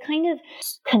there's a kind of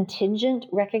contingent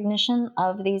recognition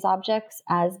of these objects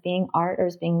as being art or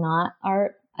as being not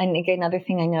art. And again, another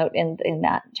thing I note in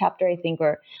that chapter, I think,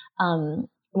 were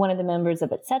one of the members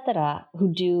of Etc.,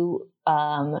 who do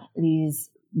these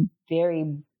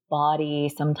very body,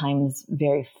 sometimes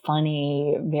very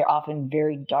funny, very often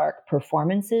very dark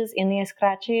performances in the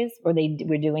scratches, or they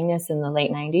were doing this in the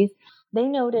late 90s. They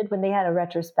noted when they had a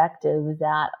retrospective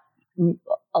that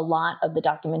a lot of the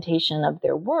documentation of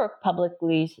their work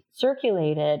publicly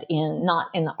circulated not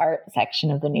in the art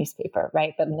section of the newspaper,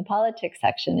 right, but in the politics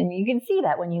section. And you can see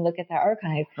that when you look at their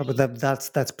archive. Oh, but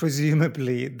that's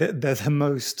presumably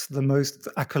the most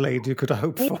accolade you could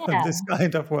hope for in this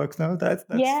kind of work. No, that's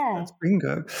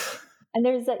bingo. And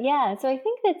there's so I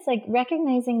think that's like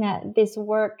recognizing that this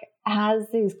work has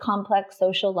these complex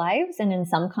social lives, and in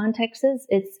some contexts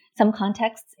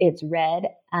it's read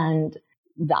and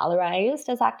valorized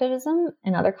as activism.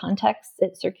 In other contexts,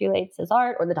 it circulates as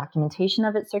art, or the documentation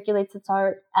of it circulates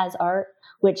as art,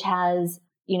 which has,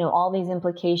 all these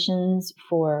implications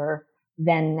for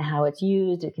then how it's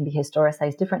used. It can be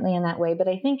historicized differently in that way. But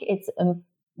I think it's,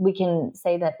 we can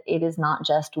say that it is not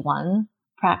just one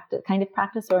kind of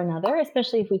practice or another,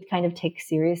 especially if we kind of take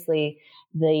seriously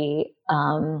the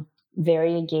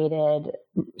variegated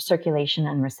circulation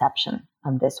and reception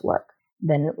of this work.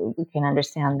 Then we can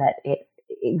understand that it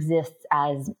exists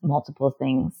as multiple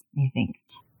things, I think.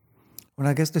 Well,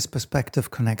 I guess this perspective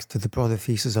connects to the broader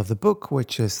thesis of the book,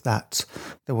 which is that,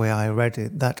 the way I read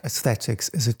it, that aesthetics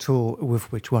is a tool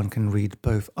with which one can read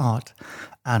both art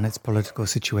and its political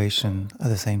situation at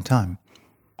the same time.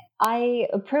 I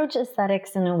approach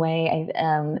aesthetics in a way,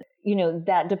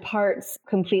 that departs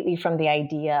completely from the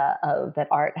idea of that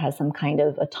art has some kind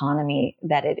of autonomy,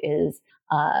 that it is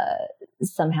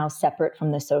somehow separate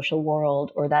from the social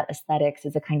world, or that aesthetics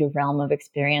is a kind of realm of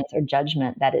experience or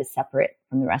judgment that is separate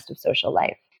from the rest of social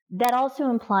life. That also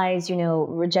implies,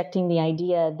 rejecting the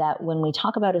idea that when we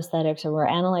talk about aesthetics or we're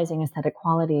analyzing aesthetic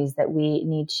qualities, that we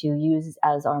need to use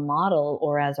as our model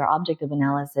or as our object of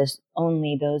analysis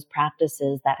only those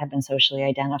practices that have been socially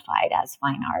identified as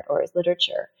fine art or as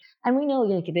literature. And we know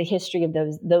the history of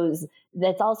those,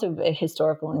 that's also a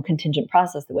historical and contingent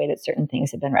process, the way that certain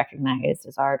things have been recognized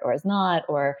as art or as not,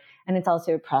 and it's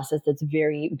also a process that's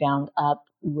very bound up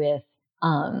with,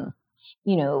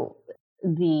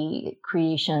 the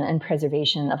creation and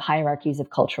preservation of hierarchies of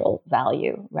cultural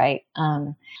value, right?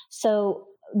 So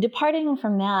departing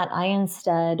from that, I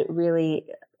instead really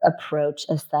approach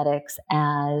aesthetics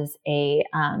as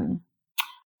an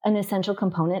essential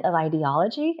component of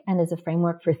ideology and as a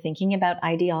framework for thinking about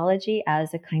ideology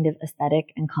as a kind of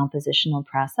aesthetic and compositional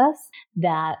process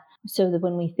so that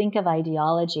when we think of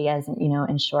ideology as,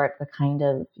 in short, the kind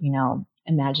of,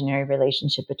 imaginary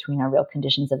relationship between our real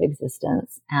conditions of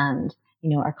existence and,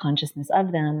 our consciousness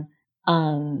of them,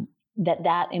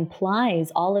 that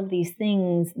implies all of these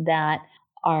things that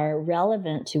are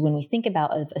relevant to when we think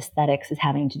about aesthetics as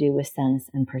having to do with sense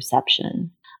and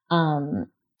perception. And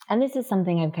this is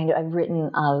something I've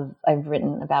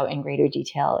written about in greater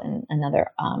detail in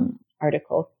another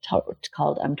article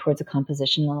called Towards a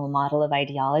Compositional Model of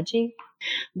Ideology.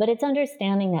 But it's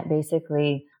understanding that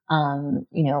basically,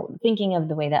 thinking of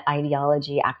the way that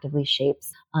ideology actively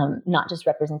shapes not just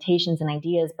representations and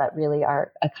ideas, but really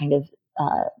are a kind of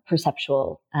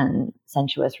perceptual and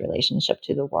sensuous relationship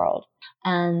to the world.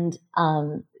 And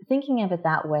thinking of it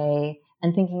that way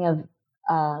and thinking of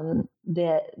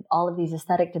all of these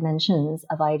aesthetic dimensions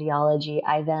of ideology,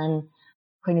 I then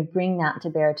kind of bring that to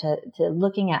bear to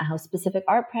looking at how specific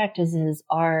art practices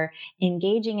are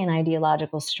engaging in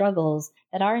ideological struggles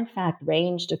that are in fact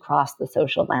ranged across the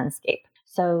social landscape.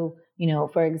 So,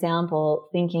 for example,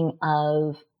 thinking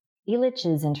of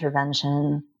Illich's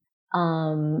intervention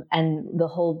and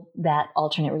that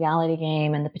alternate reality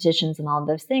game and the petitions and all of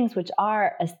those things, which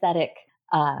are aesthetic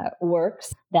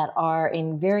works that are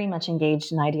very much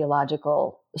engaged in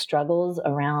ideological struggles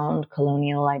around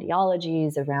colonial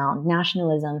ideologies, around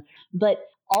nationalism, but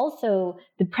also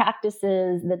the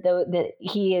practices that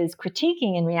he is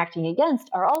critiquing and reacting against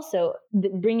are also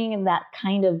bringing in that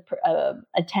kind of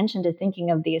attention to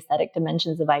thinking of the aesthetic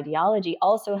dimensions of ideology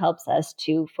also helps us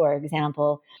to, for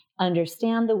example,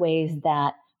 understand the ways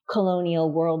that colonial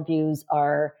worldviews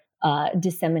are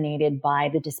disseminated by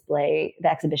the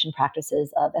exhibition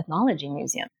practices of ethnology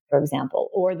museums, for example,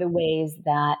 or the ways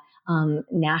that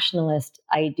nationalist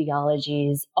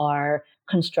ideologies are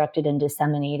constructed and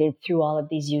disseminated through all of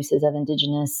these uses of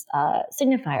indigenous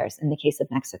signifiers in the case of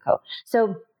Mexico.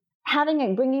 So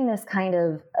bringing this kind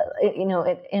of, in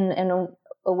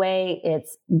a way,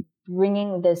 it's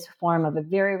bringing this form of a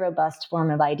very robust form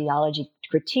of ideology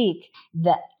critique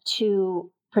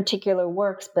to particular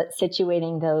works, but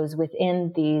situating those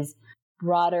within these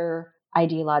broader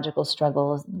ideological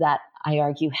struggles that I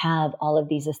argue have all of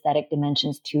these aesthetic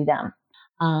dimensions to them.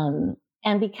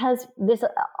 And because this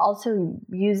also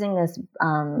using this,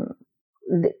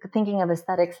 thinking of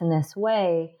aesthetics in this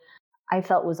way, I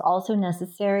felt was also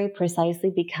necessary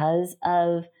precisely because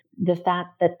of the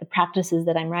fact that the practices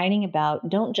that I'm writing about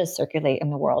don't just circulate in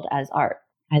the world as art,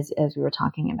 as we were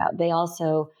talking about. They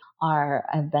also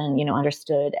have been,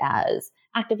 understood as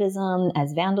activism,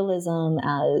 as vandalism,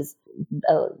 as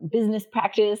a business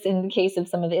practice in the case of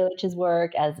some of Illich's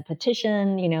work, as a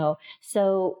petition,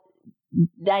 So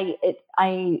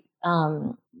I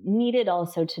needed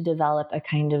also to develop a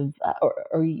kind of,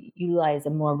 or utilize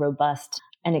a more robust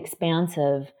and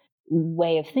expansive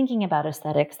way of thinking about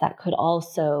aesthetics that could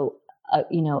also,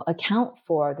 account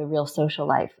for the real social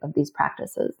life of these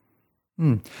practices.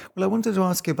 Well, I wanted to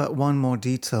ask you about one more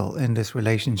detail in this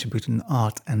relationship between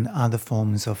art and other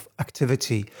forms of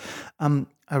activity.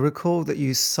 I recall that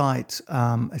you cite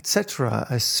etc.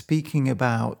 as speaking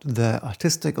about the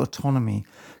artistic autonomy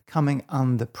coming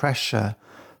under pressure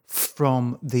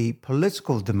from the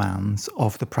political demands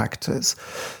of the practice.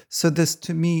 So there's,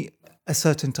 to me, a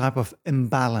certain type of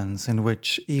imbalance in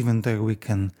which, even though we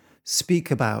can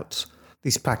speak about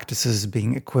these practices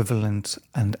being equivalent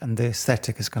and the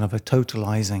aesthetic is kind of a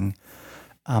totalizing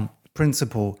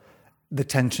principle, the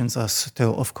tensions are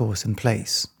still, of course, in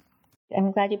place.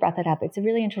 I'm glad you brought that up. It's a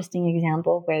really interesting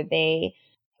example where they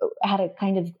had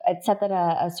set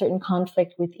a certain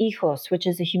conflict with HIJOS, which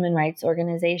is a human rights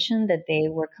organization that they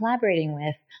were collaborating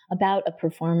with about a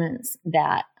performance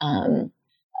that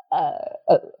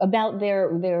about their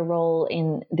role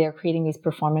in their creating these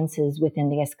performances within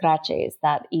the Escraches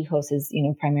that HIJOS is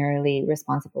primarily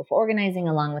responsible for organizing,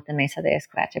 along with the Mesa de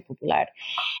Escrache Popular.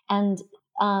 And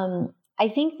I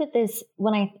think that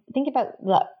when I think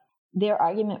about their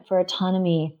argument for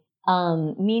autonomy,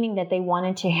 meaning that they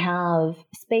wanted to have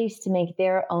space to make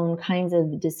their own kinds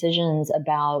of decisions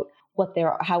about what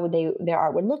their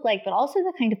art would look like, but also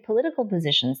the kind of political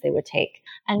positions they would take.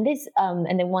 And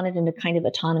and they wanted a kind of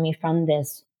autonomy from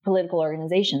this political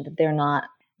organization, that they're not,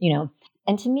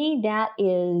 and to me, that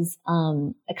is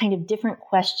a kind of different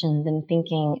question than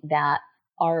thinking that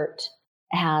art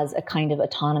has a kind of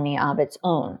autonomy of its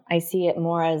own. I see it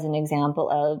more as an example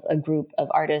of a group of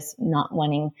artists not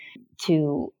wanting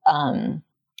to,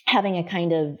 having a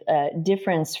kind of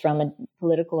difference from a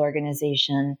political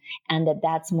organization, and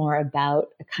that's more about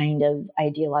a kind of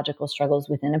ideological struggles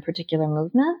within a particular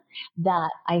movement that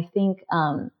I think,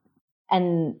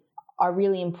 and are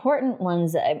really important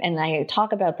ones. And I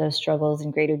talk about those struggles in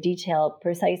greater detail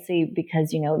precisely because,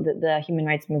 the human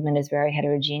rights movement is very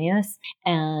heterogeneous.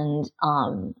 And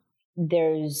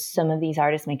there's some of these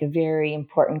artists make a very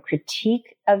important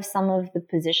critique of some of the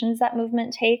positions that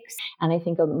movement takes. And I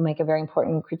think make a very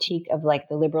important critique of like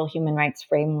the liberal human rights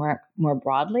framework more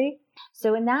broadly.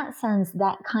 So in that sense,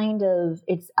 that kind of,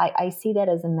 I see that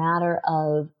as a matter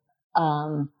of,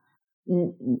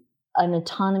 an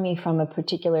autonomy from a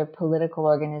particular political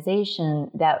organization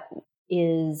that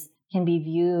can be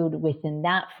viewed within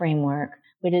that framework,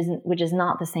 which is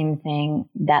not the same thing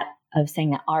that of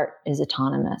saying that art is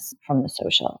autonomous from the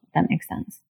social. If that makes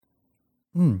sense.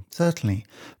 Certainly.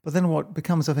 But then what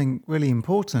becomes, I think, really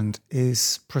important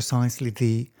is precisely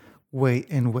the way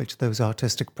in which those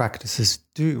artistic practices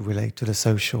do relate to the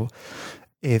social.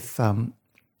 If a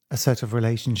set of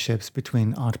relationships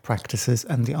between art practices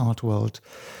and the art world,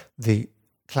 the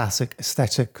classic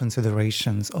aesthetic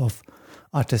considerations of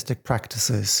artistic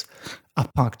practices are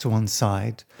parked to one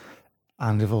side.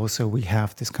 And if also we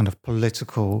have this kind of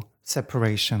political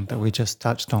separation that we just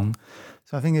touched on.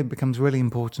 So I think it becomes really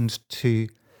important to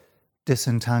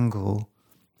disentangle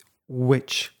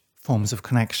which forms of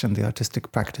connection the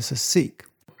artistic practices seek.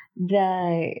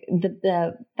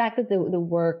 The fact that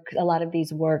a lot of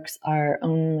these works are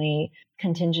only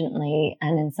contingently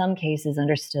and in some cases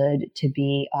understood to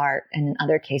be art and in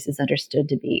other cases understood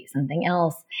to be something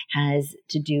else has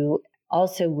to do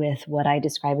also with what I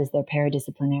describe as their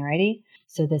paradisciplinarity.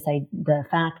 So the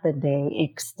fact that they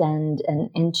extend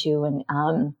into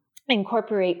and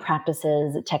incorporate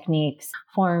practices, techniques,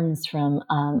 forms from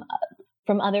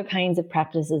other kinds of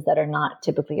practices that are not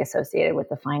typically associated with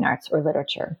the fine arts or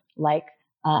literature, like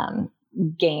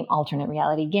alternate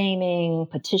reality gaming,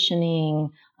 petitioning,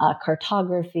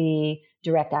 cartography,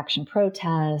 direct action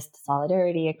protest,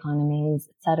 solidarity economies,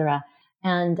 etc.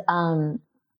 And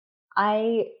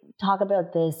I talk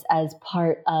about this as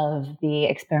part of the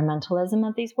experimentalism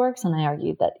of these works, and I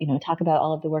argue that talk about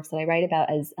all of the works that I write about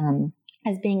as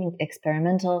being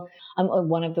experimental.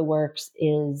 One of the works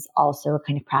is also a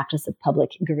kind of practice of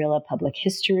guerrilla public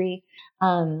history.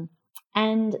 And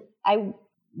I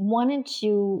wanted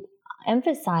to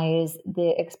emphasize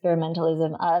the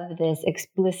experimentalism of this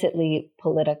explicitly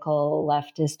political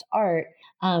leftist art,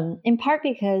 in part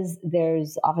because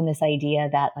there's often this idea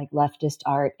that like leftist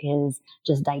art is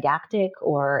just didactic,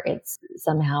 or it's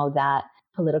somehow that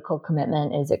political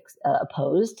commitment is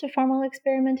opposed to formal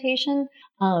experimentation.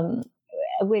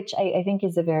 Which I think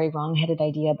is a very wrong-headed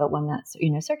idea, but one that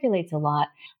circulates a lot.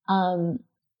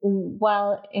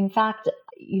 While in fact,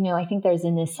 I think there's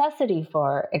a necessity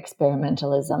for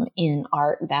experimentalism in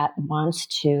art that wants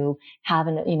to have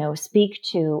speak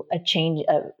to a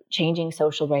changing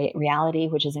social reality,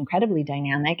 which is incredibly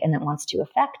dynamic, and that wants to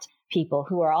affect people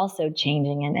who are also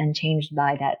changing and changed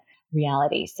by that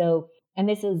reality. So, and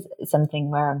this is something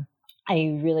where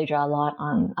I really draw a lot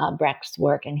on Brecht's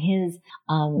work and his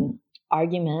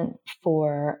argument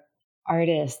for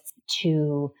artists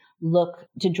to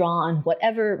draw on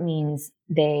whatever means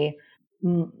they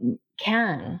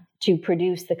can to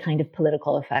produce the kind of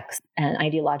political effects and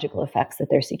ideological effects that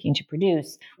they're seeking to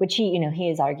produce, which he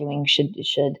is arguing should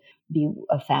be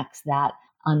effects that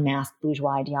unmask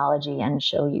bourgeois ideology and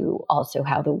show you also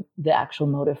how the actual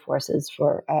motive forces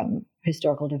for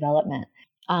historical development.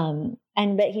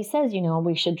 But he says,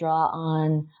 we should draw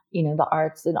on, the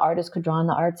arts, and artists could draw on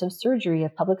the arts of surgery,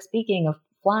 of public speaking, of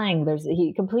flying.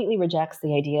 He completely rejects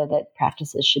the idea that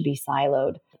practices should be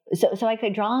siloed. So I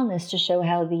could draw on this to show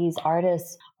how these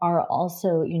artists are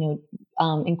also,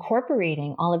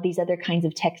 incorporating all of these other kinds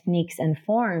of techniques and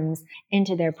forms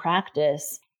into their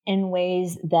practice in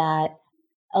ways that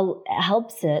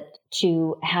helps it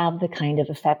to have the kind of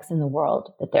effects in the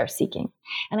world that they're seeking.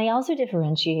 And I also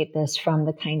differentiate this from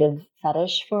the kind of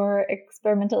fetish for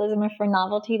experimentalism or for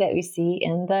novelty that we see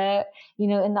in the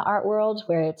art world,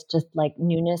 where it's just like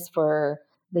newness for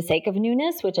the sake of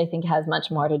newness, which I think has much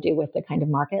more to do with the kind of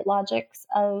market logics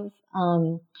of,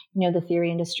 the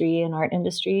theory industry and art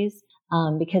industries.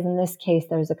 Because in this case,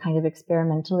 there's a kind of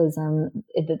experimentalism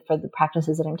for the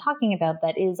practices that I'm talking about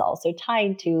that is also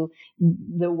tied to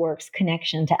the work's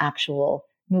connection to actual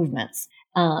movements,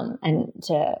 and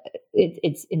to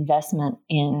its investment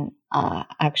in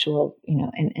actual,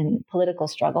 in political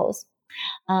struggles.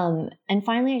 And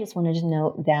finally, I just wanted to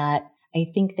note that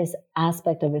I think this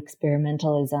aspect of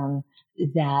experimentalism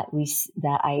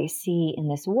that I see in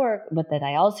this work, but that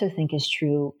I also think is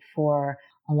true for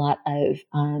a lot of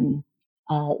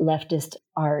leftist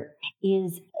art,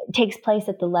 takes place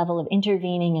at the level of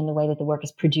intervening in the way that the work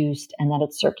is produced and that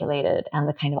it's circulated and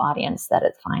the kind of audience that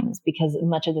it finds, because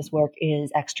much of this work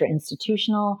is extra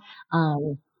institutional.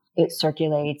 It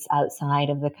circulates outside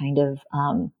of the kind of,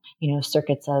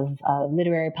 circuits of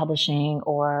literary publishing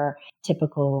or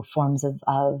typical forms of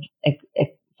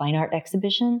fine art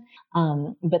exhibition.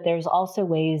 But there's also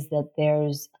ways that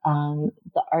the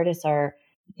artists are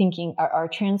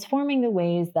transforming the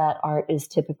ways that art is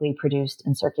typically produced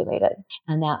and circulated.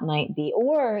 And that might be,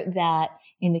 or that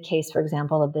in the case, for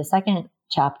example, of the second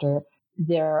chapter,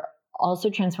 they're also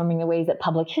transforming the ways that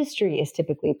public history is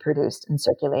typically produced and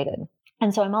circulated.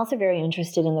 And so I'm also very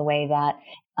interested in the way that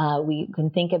we can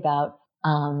think about,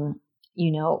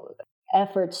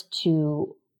 efforts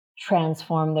to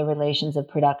transform the relations of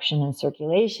production and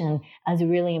circulation as a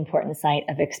really important site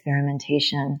of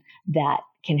experimentation that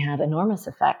can have enormous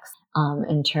effects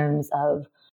in terms of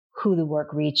who the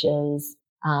work reaches,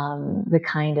 the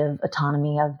kind of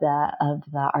autonomy of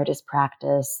the artist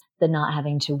practice, the not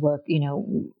having to work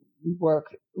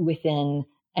within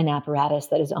an apparatus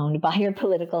that is owned by your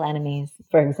political enemies,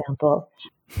 for example.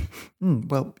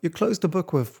 Well, you closed the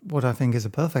book with what I think is a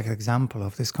perfect example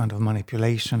of this kind of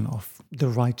manipulation of the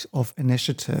right of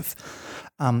initiative.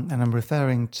 And I'm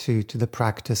referring to the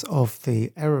practice of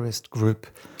the errorist group,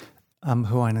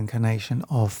 who are an incarnation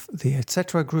of the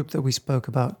etc. group that we spoke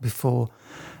about before.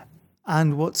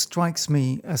 And what strikes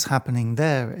me as happening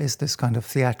there is this kind of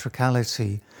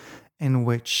theatricality in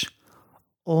which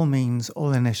all means,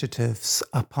 all initiatives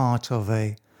are part of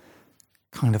a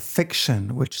kind of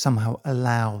fiction which somehow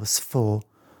allows for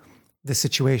the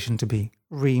situation to be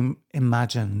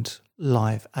reimagined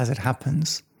live as it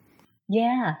happens.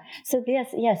 Yeah. So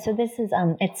this is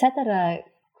etc.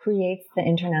 creates the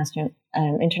International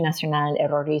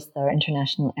Errorista, or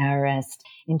International Errorist,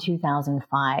 in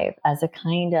 2005 as a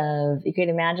kind of, you could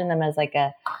imagine them as like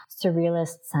a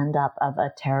surrealist send-up of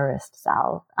a terrorist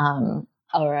cell,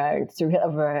 or a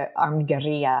armed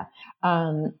guerrilla,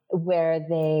 where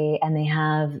they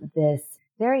have this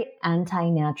very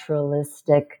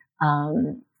anti-naturalistic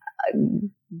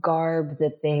garb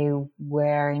that they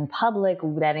wear in public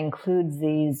that includes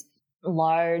these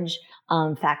large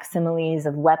facsimiles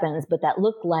of weapons, but that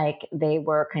look like they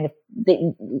were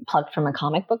they plucked from a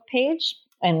comic book page,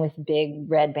 and with big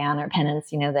red banner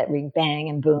pennants, that read bang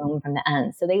and boom from the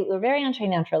end. So they were very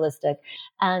anti-naturalistic,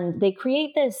 and they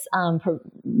create this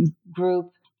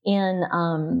group in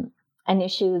an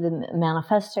issue, the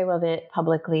manifesto of it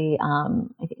publicly, I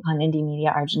think on Indie Media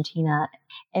Argentina.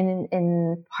 And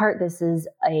in part, this is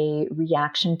a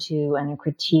reaction to and a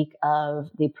critique of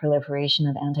the proliferation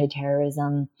of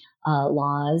anti-terrorism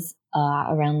laws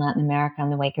around Latin America in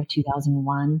the wake of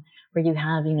 2001, where you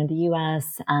have, the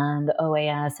U.S. and the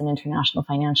OAS and international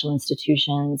financial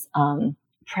institutions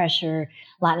pressure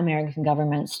Latin American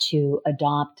governments to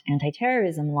adopt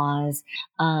anti-terrorism laws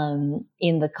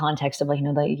in the context of,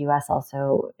 the U.S.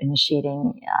 also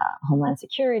initiating Homeland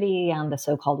Security and the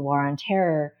so-called war on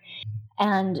terror.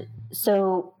 And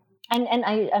so, and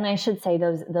I should say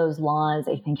those laws,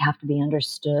 I think, have to be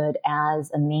understood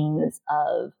as a means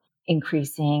of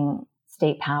increasing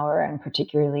state power, and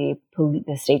particularly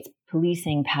the state's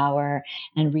policing power,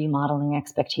 and remodeling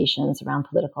expectations around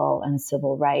political and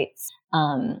civil rights.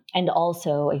 And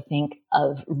also, I think,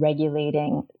 of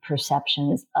regulating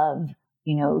perceptions of,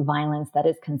 violence that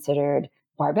is considered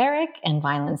barbaric and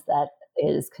violence that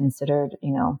is considered,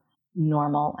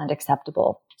 normal and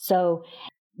acceptable. So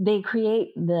they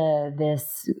create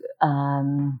this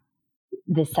semi,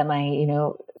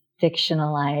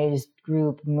 fictionalized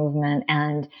group movement,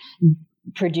 and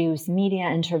produce media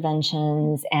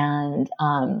interventions, and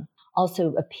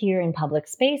also appear in public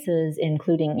spaces,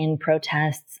 including in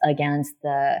protests against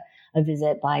a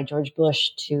visit by George Bush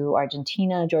to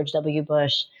Argentina, George W.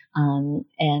 Bush,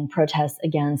 and protests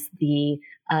against the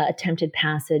attempted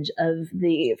passage of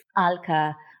the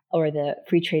ALCA, or the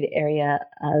Free Trade Area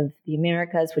of the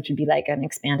Americas, which would be like an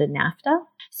expanded NAFTA.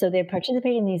 So they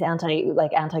participate in these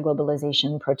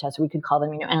anti-globalization protests. We could call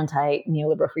them,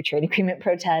 anti-neoliberal free trade agreement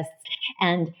protests.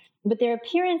 But their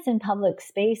appearance in public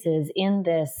spaces in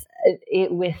this,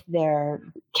 with their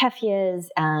kefias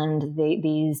and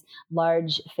these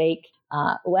large fake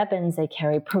weapons they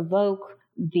carry, provoke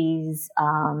these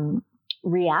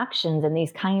reactions and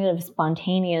these kind of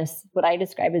spontaneous, what I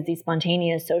describe as these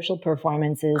spontaneous social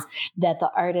performances that the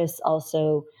artists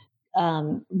also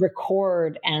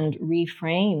record and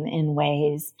reframe in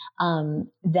ways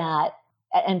that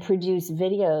and produce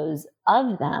videos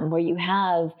of them, where you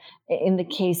have, in the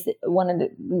case, one of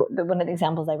the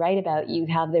examples I write about, you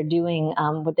have they're doing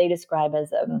what they describe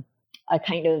as a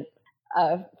kind of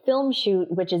film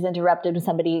shoot, which is interrupted when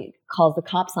somebody calls the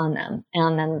cops on them,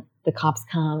 and then the cops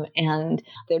come and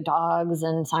their dogs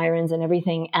and sirens and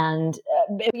everything, and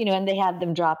and they have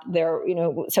them drop their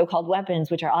so-called weapons,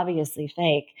 which are obviously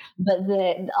fake. But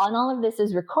on all of this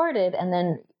is recorded and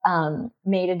then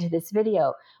made into this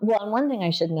video. Well, and one thing I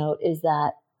should note is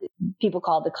that people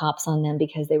called the cops on them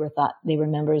because they thought they were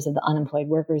members of the unemployed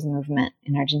workers movement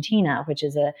in Argentina, which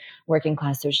is a working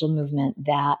class social movement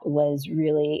that was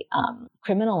really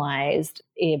criminalized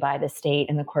by the state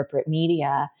and the corporate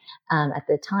media at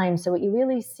the time. So what you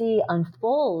really see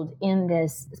unfold in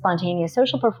this spontaneous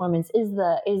social performance is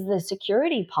the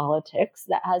security politics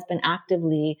that has been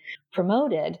actively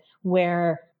promoted,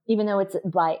 where even though it's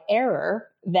by error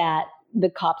that the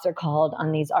cops are called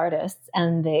on these artists,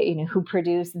 and they, who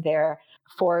produce their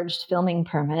forged filming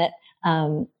permit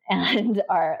and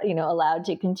are, allowed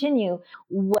to continue.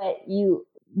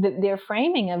 Their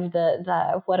framing of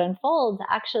the what unfolds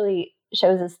actually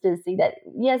shows us to see that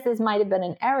yes, this might have been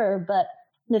an error, but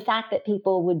the fact that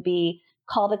people would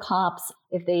call the cops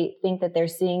if they think that they're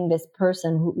seeing this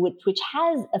person which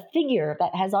has a figure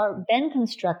that has been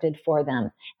constructed for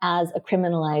them as a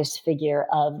criminalized figure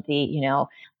of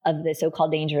the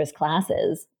so-called dangerous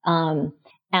classes,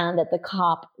 and that the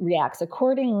cop reacts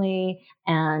accordingly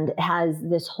and has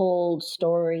this whole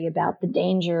story about the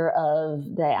danger of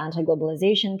the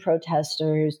anti-globalization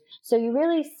protesters. So you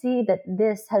really see that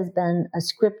this has been a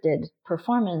scripted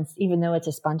performance, even though it's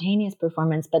a spontaneous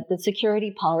performance, but the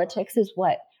security politics is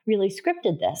what really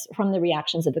scripted this, from the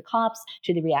reactions of the cops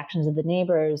to the reactions of the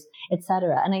neighbors, et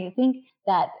cetera. And I think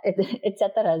that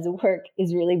Etcétera's work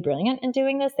is really brilliant in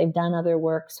doing this. They've done other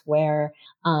works where,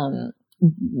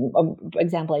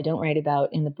 example I don't write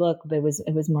about in the book, but it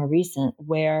was more recent,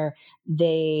 where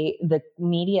the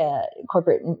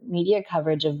corporate media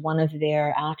coverage of one of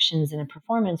their actions in a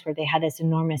performance where they had this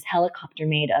enormous helicopter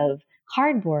made of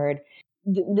cardboard.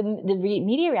 The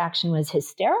media reaction was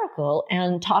hysterical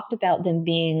and talked about them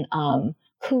being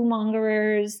coup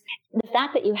mongers. The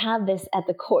fact that you have this at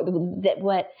the core, that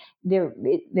what they're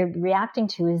reacting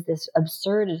to is this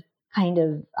absurd kind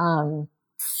of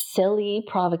silly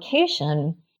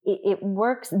provocation. It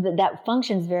works, that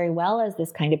functions very well as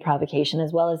this kind of provocation,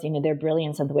 as well as their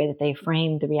brilliance of the way that they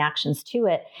frame the reactions to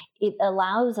it. It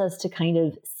allows us to kind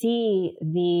of see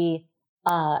the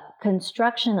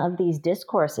construction of these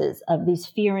discourses, of these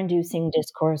fear-inducing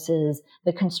discourses,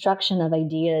 the construction of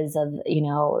ideas of,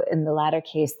 in the latter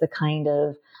case, the kind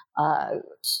of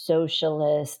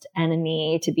socialist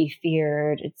enemy to be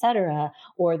feared, et cetera,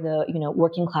 or the,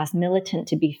 working class militant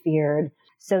to be feared.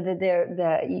 So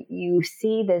that you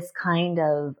see this kind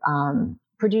of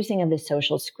producing of the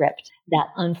social script that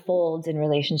unfolds in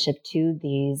relationship to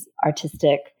these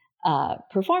artistic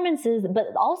performances, but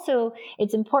also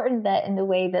it's important that in the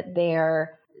way that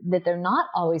they're not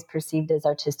always perceived as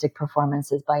artistic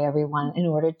performances by everyone, in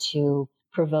order to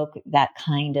provoke that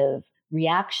kind of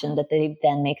reaction that they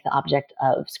then make the object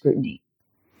of scrutiny.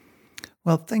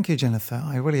 Well, thank you, Jennifer.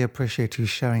 I really appreciate you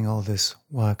sharing all this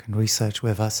work and research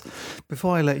with us.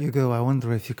 Before I let you go, I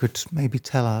wonder if you could maybe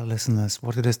tell our listeners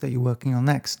what it is that you're working on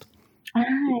next.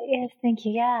 Yes, thank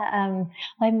you. Yeah,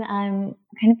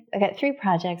 I got 3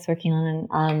 projects working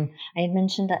on. I had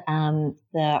mentioned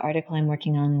the article I'm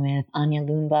working on with Anya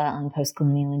Lumba on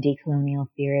post-colonial and decolonial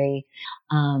theory.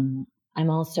 I'm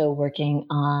also working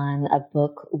on a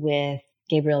book with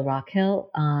Gabriel Rockhill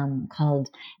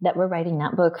that we're writing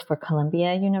that book for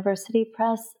Columbia University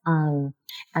Press, and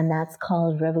that's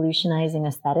called Revolutionizing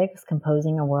Aesthetics: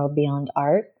 Composing a World Beyond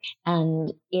Art,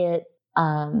 and it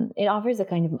offers a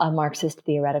kind of a Marxist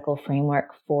theoretical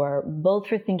framework for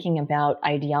thinking about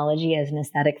ideology as an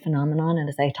aesthetic phenomenon, and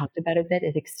as I talked about a bit,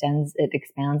 it expands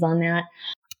on that,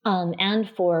 and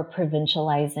for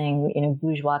provincializing,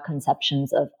 bourgeois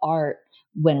conceptions of art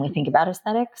when we think about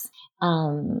aesthetics.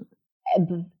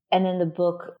 And then the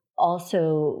book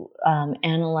also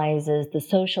analyzes the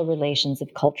social relations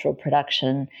of cultural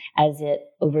production as it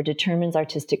overdetermines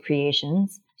artistic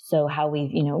creations. So how we,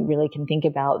 really can think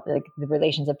about the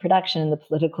relations of production, the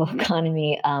political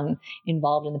economy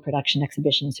involved in the production,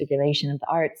 exhibition, circulation of the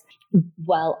arts,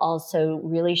 while also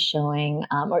really showing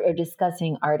or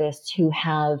discussing artists who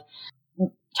have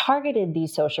targeted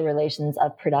these social relations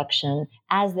of production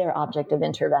as their object of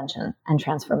intervention and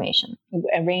transformation,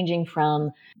 ranging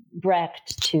from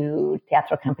Brecht to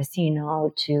Teatro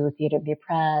Campesino to Theatre of the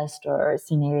Oppressed or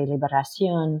Cine de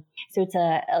Liberación. So it's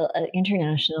an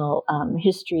international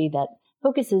history that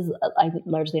focuses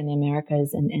largely on the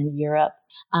Americas and Europe.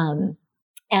 And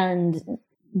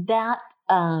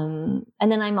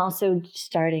then I'm also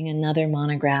starting another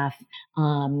monograph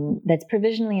that's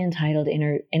provisionally entitled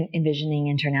Envisioning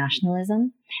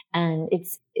Internationalism. And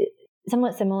it's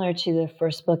somewhat similar to the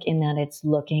first book in that it's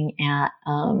looking at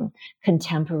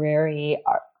contemporary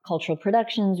cultural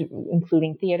productions,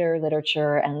 including theater,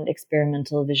 literature, and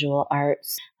experimental visual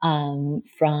arts from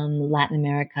Latin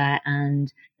America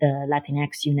and the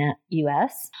Latinx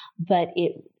US. But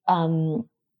it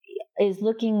is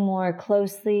looking more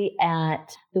closely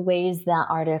at the ways that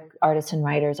artists and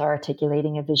writers are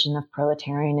articulating a vision of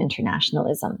proletarian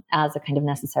internationalism as a kind of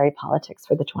necessary politics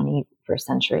for the 21st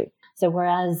century. So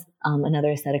whereas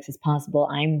another aesthetics is possible,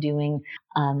 I'm doing,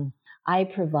 I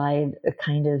provide a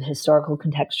kind of historical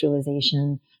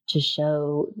contextualization to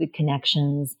show the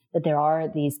connections that there are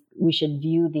these, we should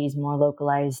view these more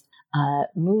localized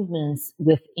movements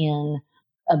within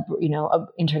a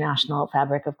international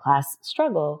fabric of class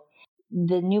struggle.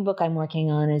 The new book I'm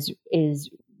working on is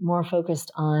more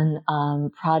focused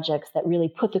on projects that really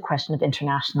put the question of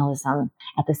internationalism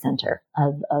at the center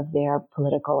of their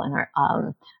political and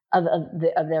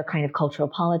of their kind of cultural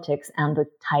politics and the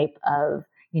type of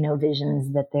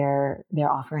visions that they're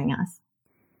offering us.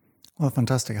 Well,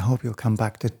 fantastic. I hope you'll come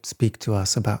back to speak to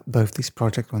us about both these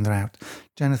projects when they're out.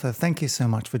 Jennifer, thank you so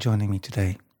much for joining me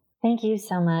today. Thank you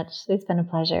so much. It's been a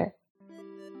pleasure.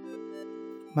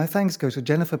 My thanks go to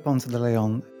Jennifer Ponce de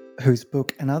Leon, whose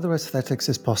book Another Aesthetics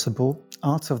is Possible,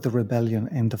 Arts of the Rebellion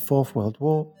in the Fourth World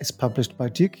War is published by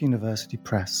Duke University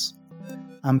Press.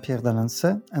 I'm Pierre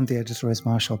Delancey and the editor is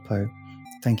Marshall Poe.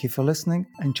 Thank you for listening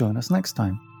and join us next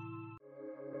time.